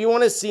 And if you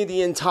want to see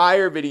the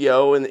entire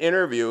video and the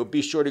interview,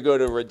 be sure to go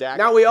to Redact.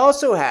 Now, we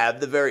also have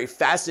the very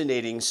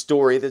fascinating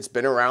story that's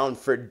been around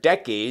for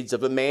decades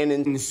of a man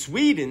in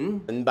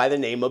Sweden by the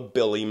name of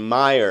Billy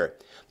Meier.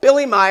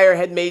 Billy Meier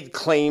had made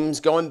claims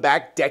going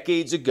back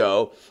decades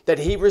ago that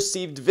he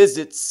received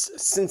visits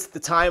since the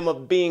time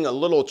of being a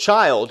little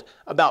child,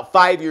 about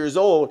 5 years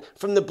old,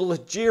 from the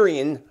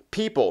Pleiadian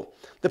people.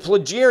 The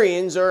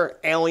Pleiadians are an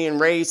alien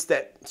race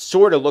that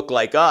sort of look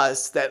like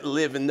us that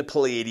live in the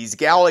Pleiades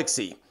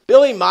galaxy.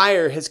 Billy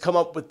Meier has come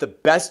up with the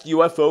best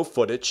UFO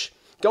footage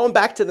going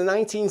back to the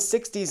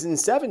 1960s and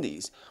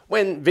 70s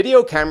when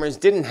video cameras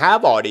didn't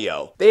have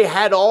audio. They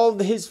had all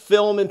his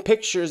film and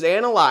pictures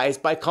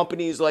analyzed by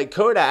companies like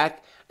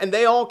Kodak, and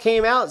they all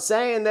came out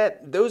saying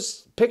that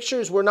those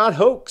pictures were not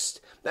hoaxed,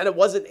 that it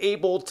wasn't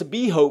able to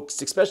be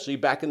hoaxed, especially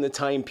back in the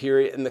time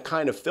period and the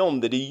kind of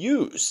film that he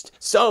used.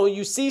 So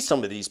you see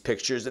some of these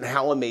pictures and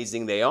how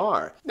amazing they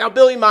are. Now,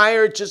 Billy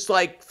Meier, just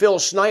like Phil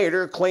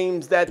Schneider,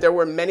 claims that there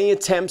were many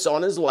attempts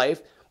on his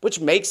life, which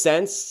makes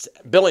sense.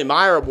 Billy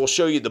Meier will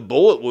show you the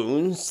bullet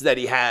wounds that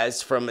he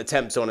has from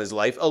attempts on his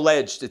life,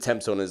 alleged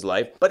attempts on his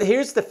life. But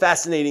here's the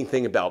fascinating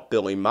thing about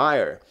Billy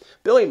Meier.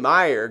 Billy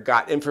Meier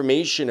got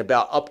information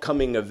about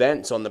upcoming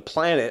events on the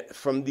planet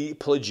from the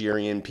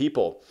Pleiadian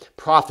people.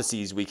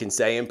 Prophecies, we can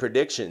say, and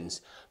predictions.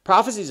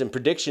 Prophecies and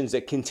predictions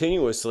that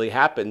continuously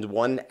happened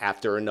one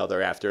after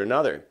another after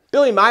another.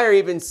 Billy Meier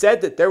even said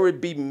that there would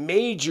be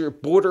major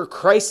border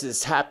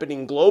crisis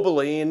happening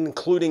globally,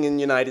 including in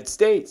the United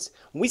States.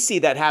 We see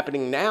that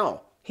happening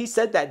now. He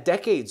said that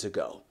decades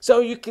ago. So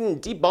you can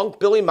debunk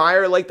Billy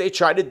Meier like they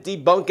try to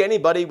debunk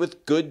anybody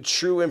with good,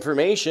 true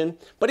information.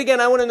 But again,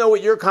 I want to know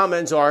what your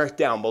comments are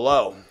down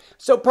below.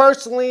 So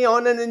personally,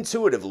 on an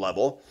intuitive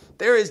level,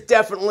 there is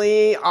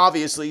definitely,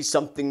 obviously,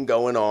 something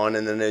going on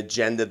and an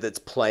agenda that's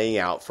playing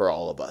out for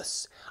all of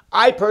us.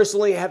 I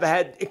personally have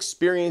had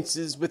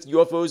experiences with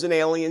UFOs and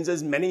aliens,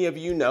 as many of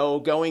you know,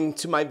 going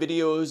to my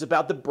videos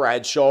about the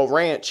Bradshaw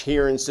Ranch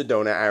here in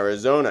Sedona,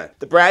 Arizona.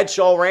 The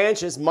Bradshaw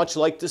Ranch is much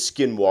like the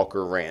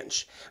Skinwalker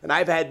Ranch, and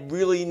I've had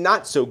really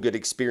not so good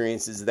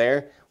experiences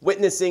there,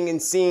 witnessing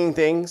and seeing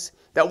things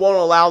that won't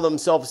allow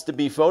themselves to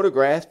be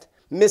photographed,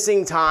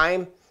 missing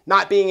time,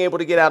 not being able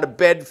to get out of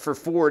bed for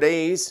 4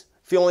 days,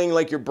 feeling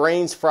like your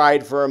brain's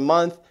fried for a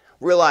month,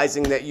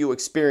 realizing that you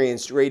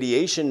experienced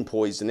radiation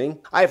poisoning.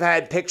 I've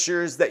had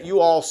pictures that you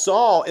all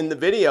saw in the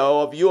video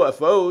of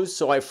UFOs,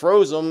 so I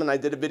froze them and I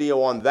did a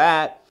video on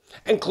that,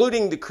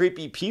 including the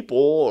creepy people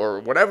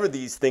or whatever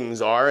these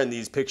things are in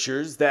these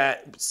pictures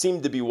that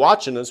seemed to be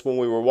watching us when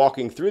we were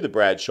walking through the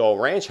Bradshaw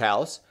Ranch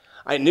house.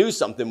 I knew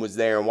something was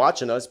there and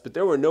watching us, but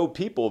there were no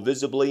people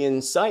visibly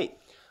in sight.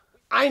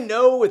 I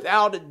know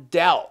without a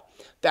doubt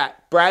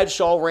that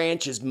Bradshaw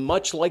Ranch is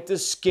much like the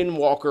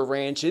Skinwalker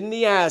Ranch in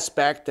the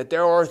aspect that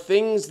there are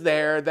things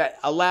there that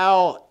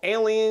allow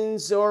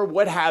aliens or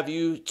what have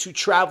you to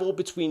travel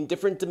between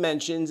different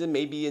dimensions and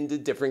maybe into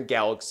different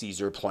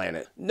galaxies or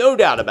planets. No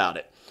doubt about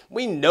it.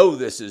 We know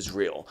this is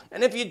real.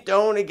 And if you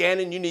don't, again,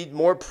 and you need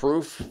more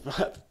proof,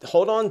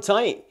 hold on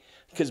tight,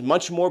 because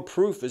much more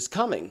proof is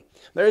coming.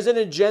 There's an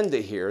agenda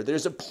here.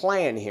 There's a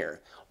plan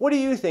here. What do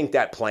you think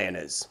that plan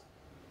is?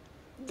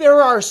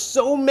 There are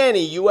so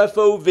many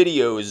UFO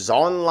videos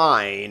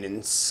online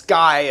and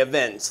sky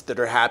events that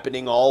are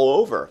happening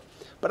all over.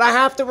 But I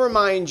have to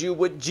remind you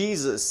what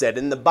Jesus said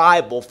in the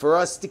Bible for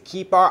us to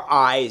keep our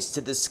eyes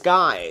to the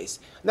skies.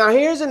 Now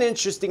here's an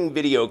interesting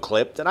video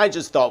clip that I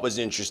just thought was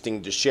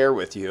interesting to share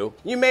with you.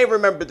 You may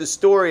remember the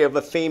story of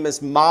a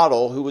famous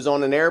model who was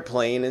on an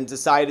airplane and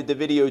decided to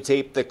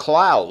videotape the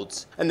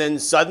clouds. And then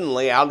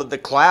suddenly out of the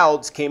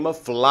clouds came a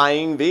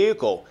flying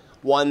vehicle,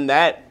 one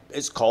that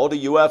is called a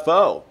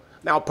UFO.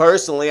 Now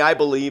personally, I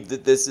believe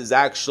that this is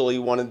actually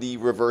one of the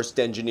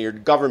reversed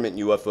engineered government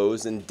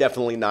UFOs and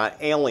definitely not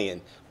alien.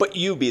 But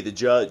you be the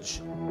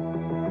judge.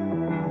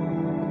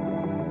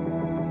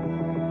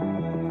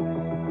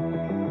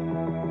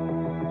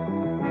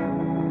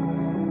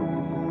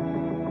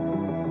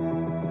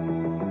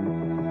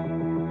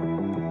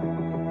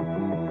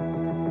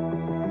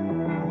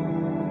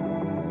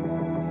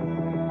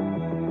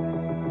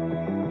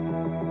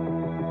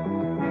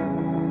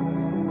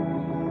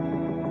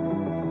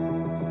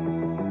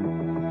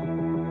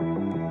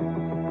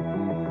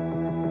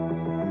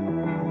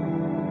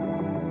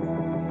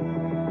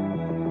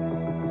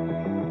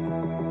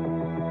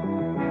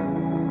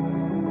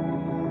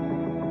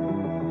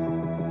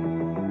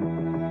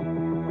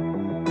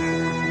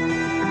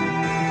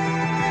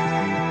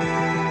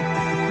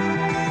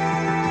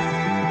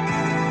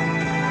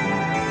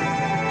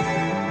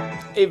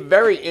 A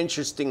very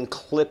interesting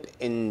clip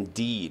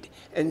indeed,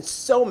 and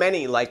so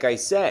many, like I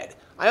said.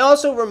 I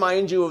also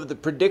remind you of the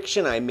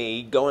prediction I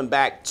made going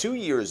back 2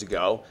 years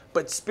ago,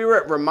 but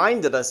Spirit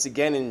reminded us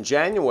again in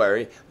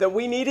January that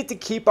we needed to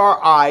keep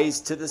our eyes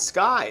to the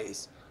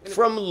skies.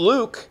 From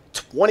Luke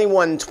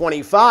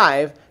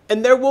 21:25,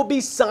 and there will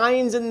be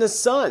signs in the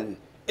sun,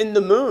 in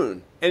the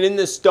moon, and in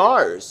the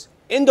stars,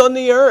 and on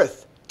the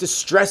earth,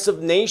 distress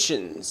of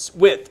nations,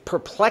 with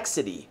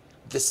perplexity,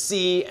 the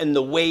sea and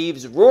the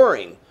waves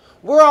roaring.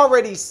 We're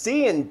already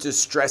seeing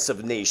distress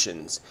of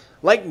nations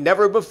like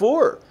never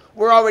before.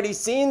 We're already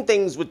seeing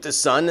things with the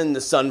sun and the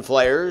sun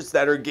flares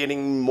that are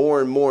getting more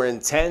and more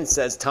intense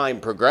as time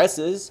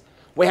progresses.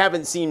 We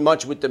haven't seen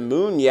much with the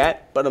moon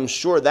yet, but I'm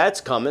sure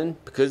that's coming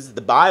because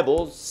the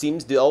Bible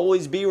seems to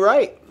always be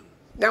right.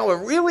 Now, a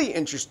really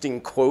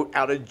interesting quote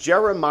out of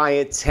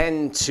Jeremiah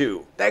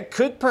 10:2 that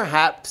could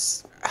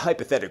perhaps,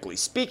 hypothetically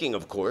speaking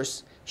of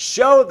course,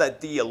 show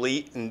that the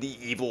elite and the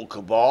evil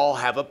cabal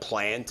have a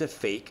plan to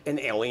fake an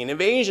alien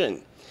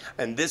invasion.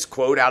 And this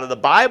quote out of the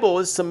Bible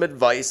is some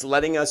advice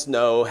letting us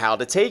know how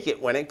to take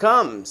it when it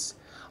comes.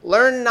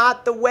 Learn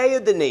not the way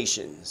of the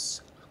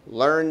nations.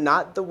 Learn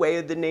not the way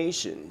of the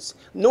nations,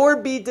 nor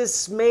be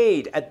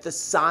dismayed at the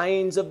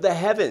signs of the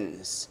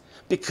heavens,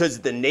 because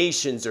the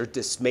nations are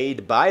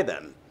dismayed by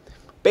them.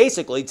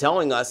 Basically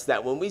telling us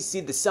that when we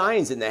see the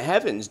signs in the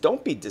heavens,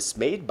 don't be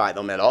dismayed by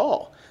them at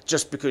all.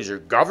 Just because your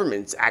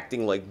government's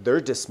acting like they're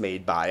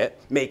dismayed by it,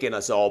 making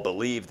us all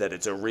believe that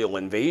it's a real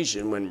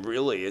invasion when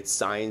really it's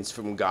signs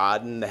from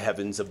God in the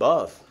heavens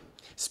above.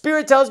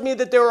 Spirit tells me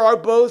that there are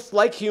both,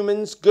 like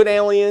humans, good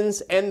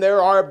aliens and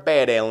there are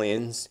bad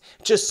aliens.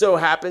 It just so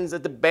happens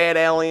that the bad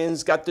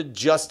aliens got the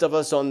gist of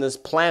us on this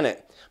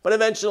planet. But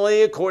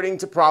eventually, according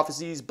to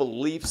prophecies,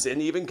 beliefs,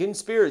 and even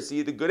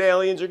conspiracy, the good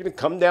aliens are going to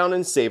come down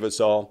and save us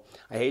all.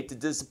 I hate to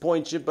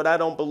disappoint you, but I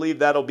don't believe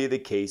that'll be the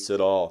case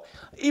at all.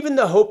 Even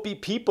the Hopi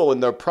people in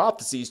their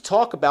prophecies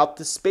talk about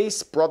the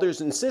space brothers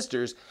and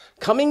sisters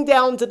coming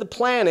down to the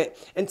planet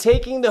and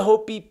taking the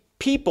Hopi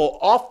people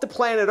off the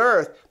planet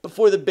Earth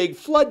before the big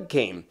flood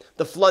came.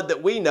 The flood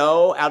that we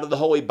know out of the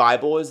Holy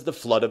Bible is the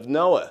flood of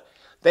Noah.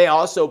 They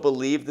also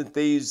believe that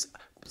these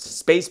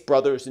space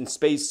brothers and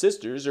space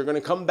sisters are going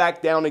to come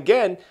back down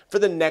again for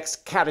the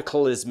next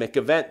cataclysmic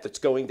event that's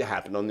going to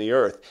happen on the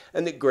earth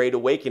and the great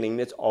awakening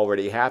that's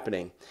already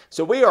happening.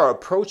 So we are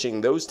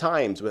approaching those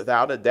times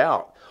without a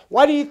doubt.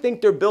 Why do you think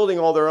they're building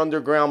all their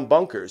underground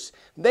bunkers?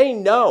 They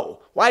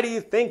know. Why do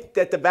you think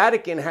that the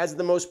Vatican has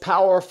the most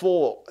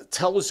powerful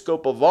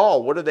telescope of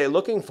all? What are they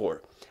looking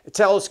for? A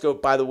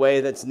telescope, by the way,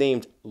 that's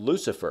named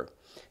Lucifer,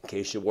 in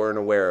case you weren't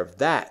aware of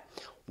that.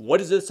 What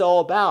is this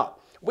all about?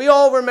 We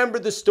all remember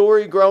the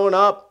story growing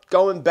up,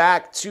 going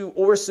back to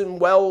Orson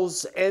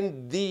Welles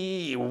and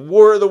the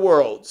War of the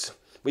Worlds.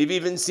 We've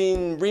even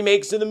seen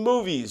remakes of the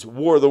movies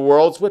War of the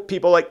Worlds with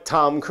people like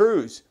Tom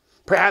Cruise.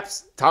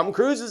 Perhaps Tom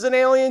Cruise is an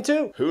alien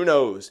too? Who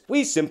knows?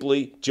 We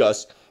simply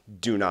just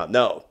do not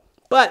know.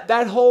 But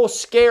that whole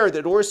scare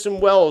that Orson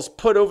Welles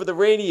put over the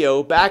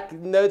radio back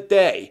in the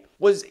day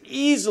was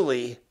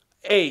easily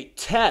a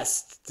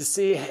test to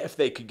see if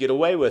they could get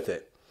away with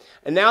it.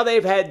 And now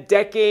they've had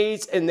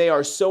decades and they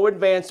are so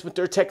advanced with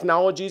their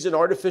technologies and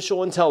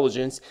artificial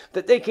intelligence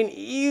that they can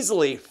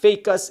easily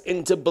fake us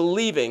into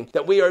believing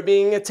that we are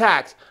being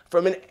attacked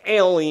from an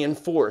alien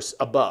force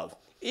above.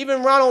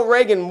 Even Ronald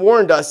Reagan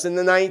warned us in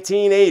the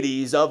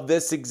 1980s of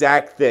this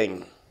exact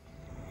thing.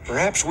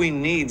 Perhaps we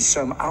need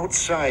some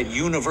outside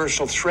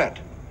universal threat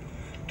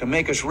to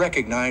make us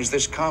recognize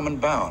this common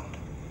bound.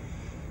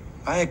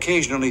 I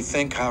occasionally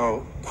think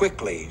how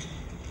quickly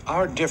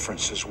our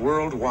differences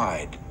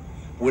worldwide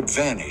would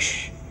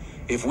vanish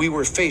if we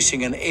were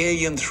facing an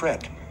alien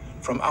threat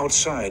from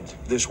outside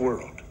this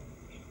world.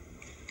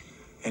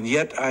 And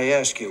yet I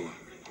ask you,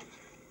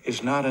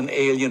 Is not an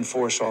alien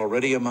force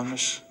already among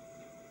us?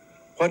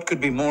 What could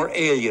be more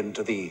alien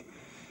to the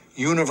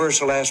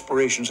universal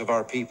aspirations of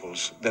our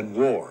peoples than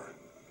war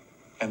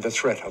and the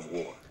threat of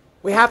war?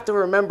 We have to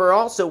remember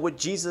also what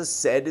Jesus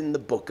said in the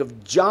book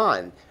of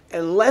John.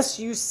 Unless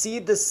you see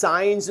the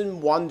signs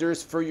and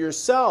wonders for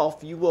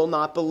yourself, you will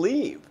not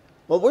believe.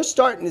 Well, we're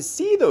starting to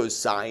see those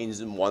signs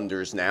and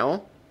wonders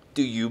now.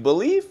 Do you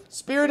believe?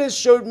 Spirit has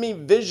showed me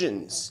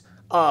visions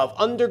of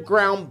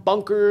underground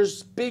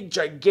bunkers, big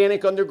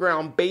gigantic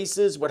underground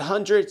bases with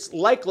hundreds,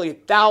 likely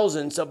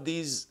thousands of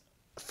these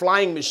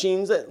flying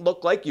machines that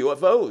look like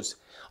UFOs.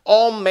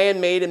 All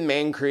man-made and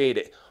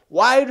man-created.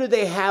 Why do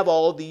they have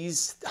all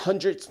these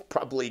hundreds,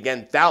 probably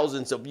again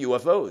thousands of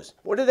UFOs?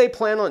 What do they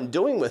plan on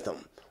doing with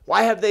them?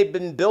 Why have they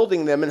been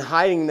building them and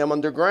hiding them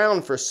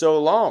underground for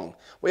so long?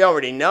 We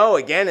already know,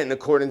 again, in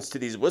accordance to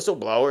these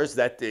whistleblowers,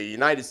 that the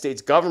United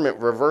States government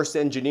reverse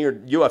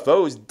engineered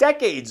UFOs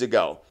decades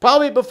ago.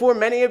 Probably before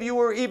many of you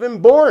were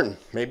even born.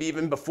 Maybe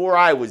even before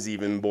I was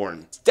even born.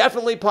 It's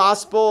definitely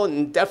possible,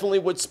 and definitely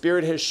what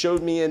Spirit has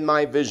showed me in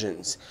my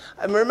visions.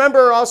 And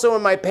remember also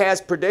in my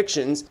past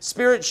predictions,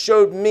 Spirit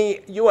showed me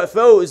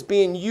UFOs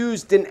being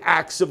used in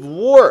acts of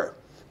war.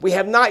 We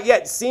have not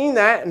yet seen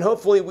that, and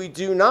hopefully we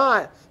do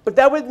not. But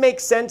that would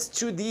make sense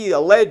to the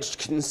alleged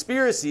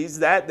conspiracies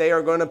that they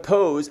are going to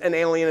pose an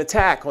alien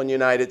attack on the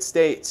United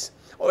States,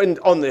 or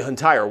on the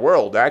entire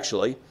world,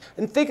 actually.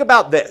 And think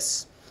about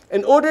this.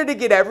 In order to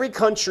get every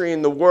country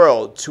in the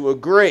world to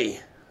agree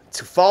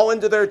to fall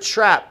into their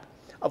trap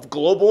of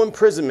global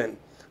imprisonment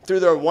through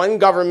their one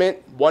government,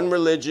 one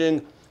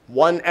religion,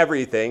 one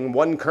everything,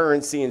 one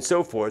currency, and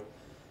so forth,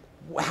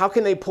 how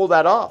can they pull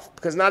that off?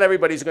 Because not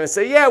everybody's going to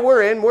say, yeah,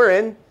 we're in, we're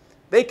in.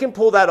 They can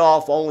pull that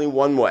off only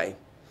one way.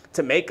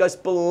 To make us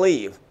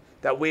believe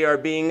that we are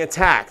being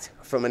attacked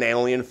from an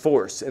alien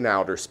force in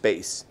outer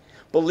space.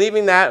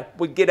 Believing that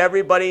would get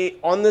everybody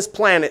on this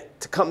planet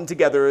to come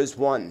together as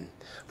one.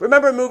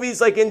 Remember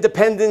movies like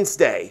Independence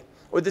Day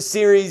or the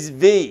series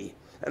V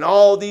and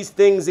all these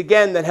things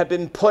again that have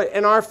been put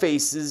in our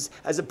faces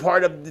as a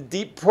part of the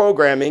deep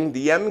programming,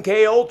 the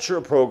MK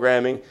Ultra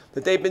programming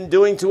that they've been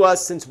doing to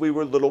us since we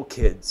were little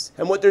kids.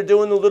 And what they're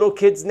doing to little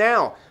kids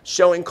now,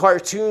 showing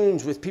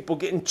cartoons with people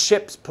getting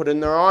chips put in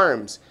their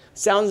arms.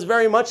 Sounds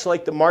very much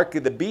like the mark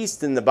of the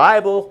beast in the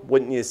Bible,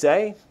 wouldn't you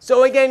say?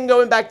 So again,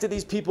 going back to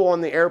these people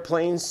on the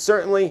airplanes,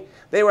 certainly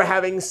they were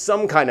having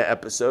some kind of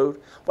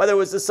episode, whether it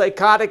was a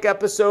psychotic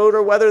episode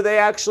or whether they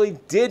actually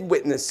did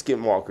witness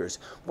skinwalkers.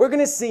 We're going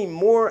to see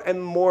more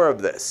and more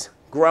of this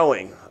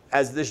growing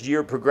as this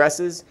year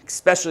progresses,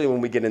 especially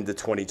when we get into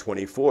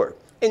 2024.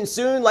 And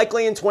soon,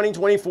 likely in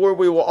 2024,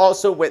 we will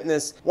also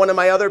witness one of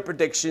my other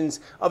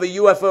predictions of a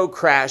UFO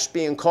crash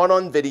being caught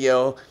on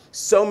video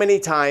so many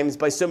times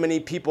by so many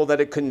people that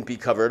it couldn't be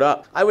covered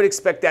up. I would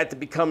expect that to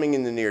be coming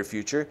in the near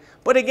future.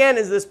 But again,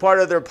 is this part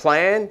of their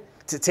plan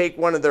to take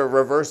one of their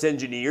reverse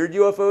engineered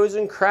UFOs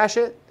and crash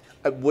it?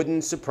 It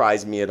wouldn't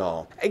surprise me at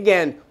all.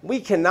 Again, we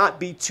cannot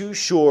be too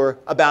sure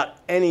about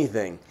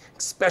anything,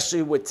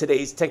 especially with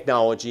today's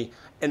technology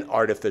and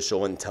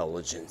artificial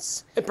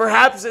intelligence. And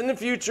perhaps in the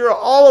future,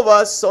 all of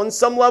us on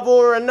some level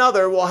or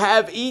another will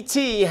have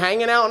E.T.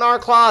 hanging out in our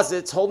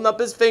closets, holding up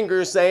his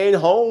fingers saying,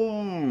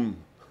 home.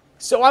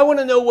 So I want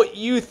to know what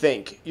you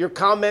think. Your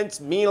comments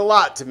mean a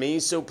lot to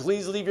me, so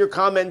please leave your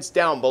comments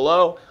down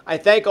below. I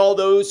thank all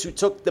those who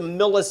took the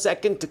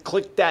millisecond to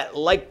click that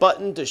like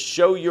button to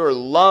show your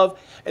love.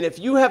 And if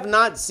you have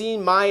not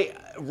seen my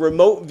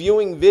remote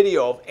viewing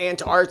video of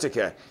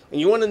Antarctica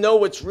and you want to know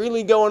what's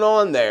really going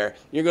on there,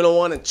 you're going to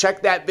want to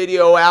check that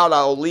video out.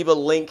 I'll leave a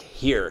link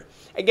here.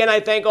 Again, I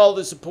thank all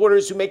the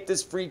supporters who make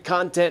this free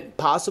content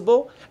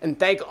possible, and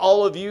thank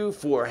all of you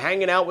for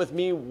hanging out with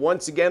me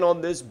once again on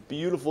this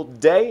beautiful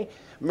day.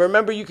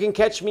 Remember, you can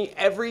catch me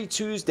every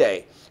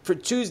Tuesday for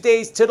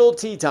Tuesday's Tittle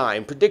Tea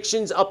Time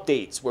Predictions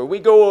Updates, where we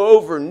go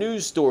over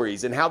news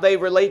stories and how they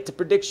relate to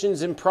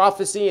predictions and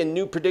prophecy and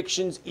new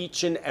predictions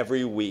each and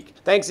every week.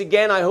 Thanks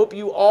again. I hope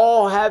you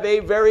all have a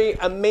very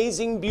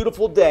amazing,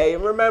 beautiful day.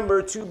 And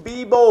remember to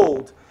be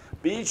bold,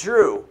 be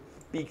true,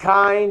 be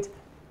kind,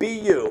 be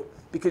you.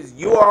 Because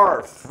you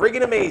are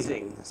friggin'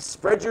 amazing.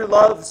 Spread your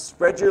love,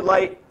 spread your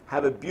light.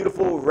 Have a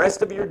beautiful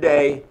rest of your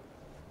day.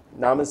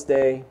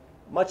 Namaste.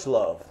 Much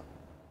love.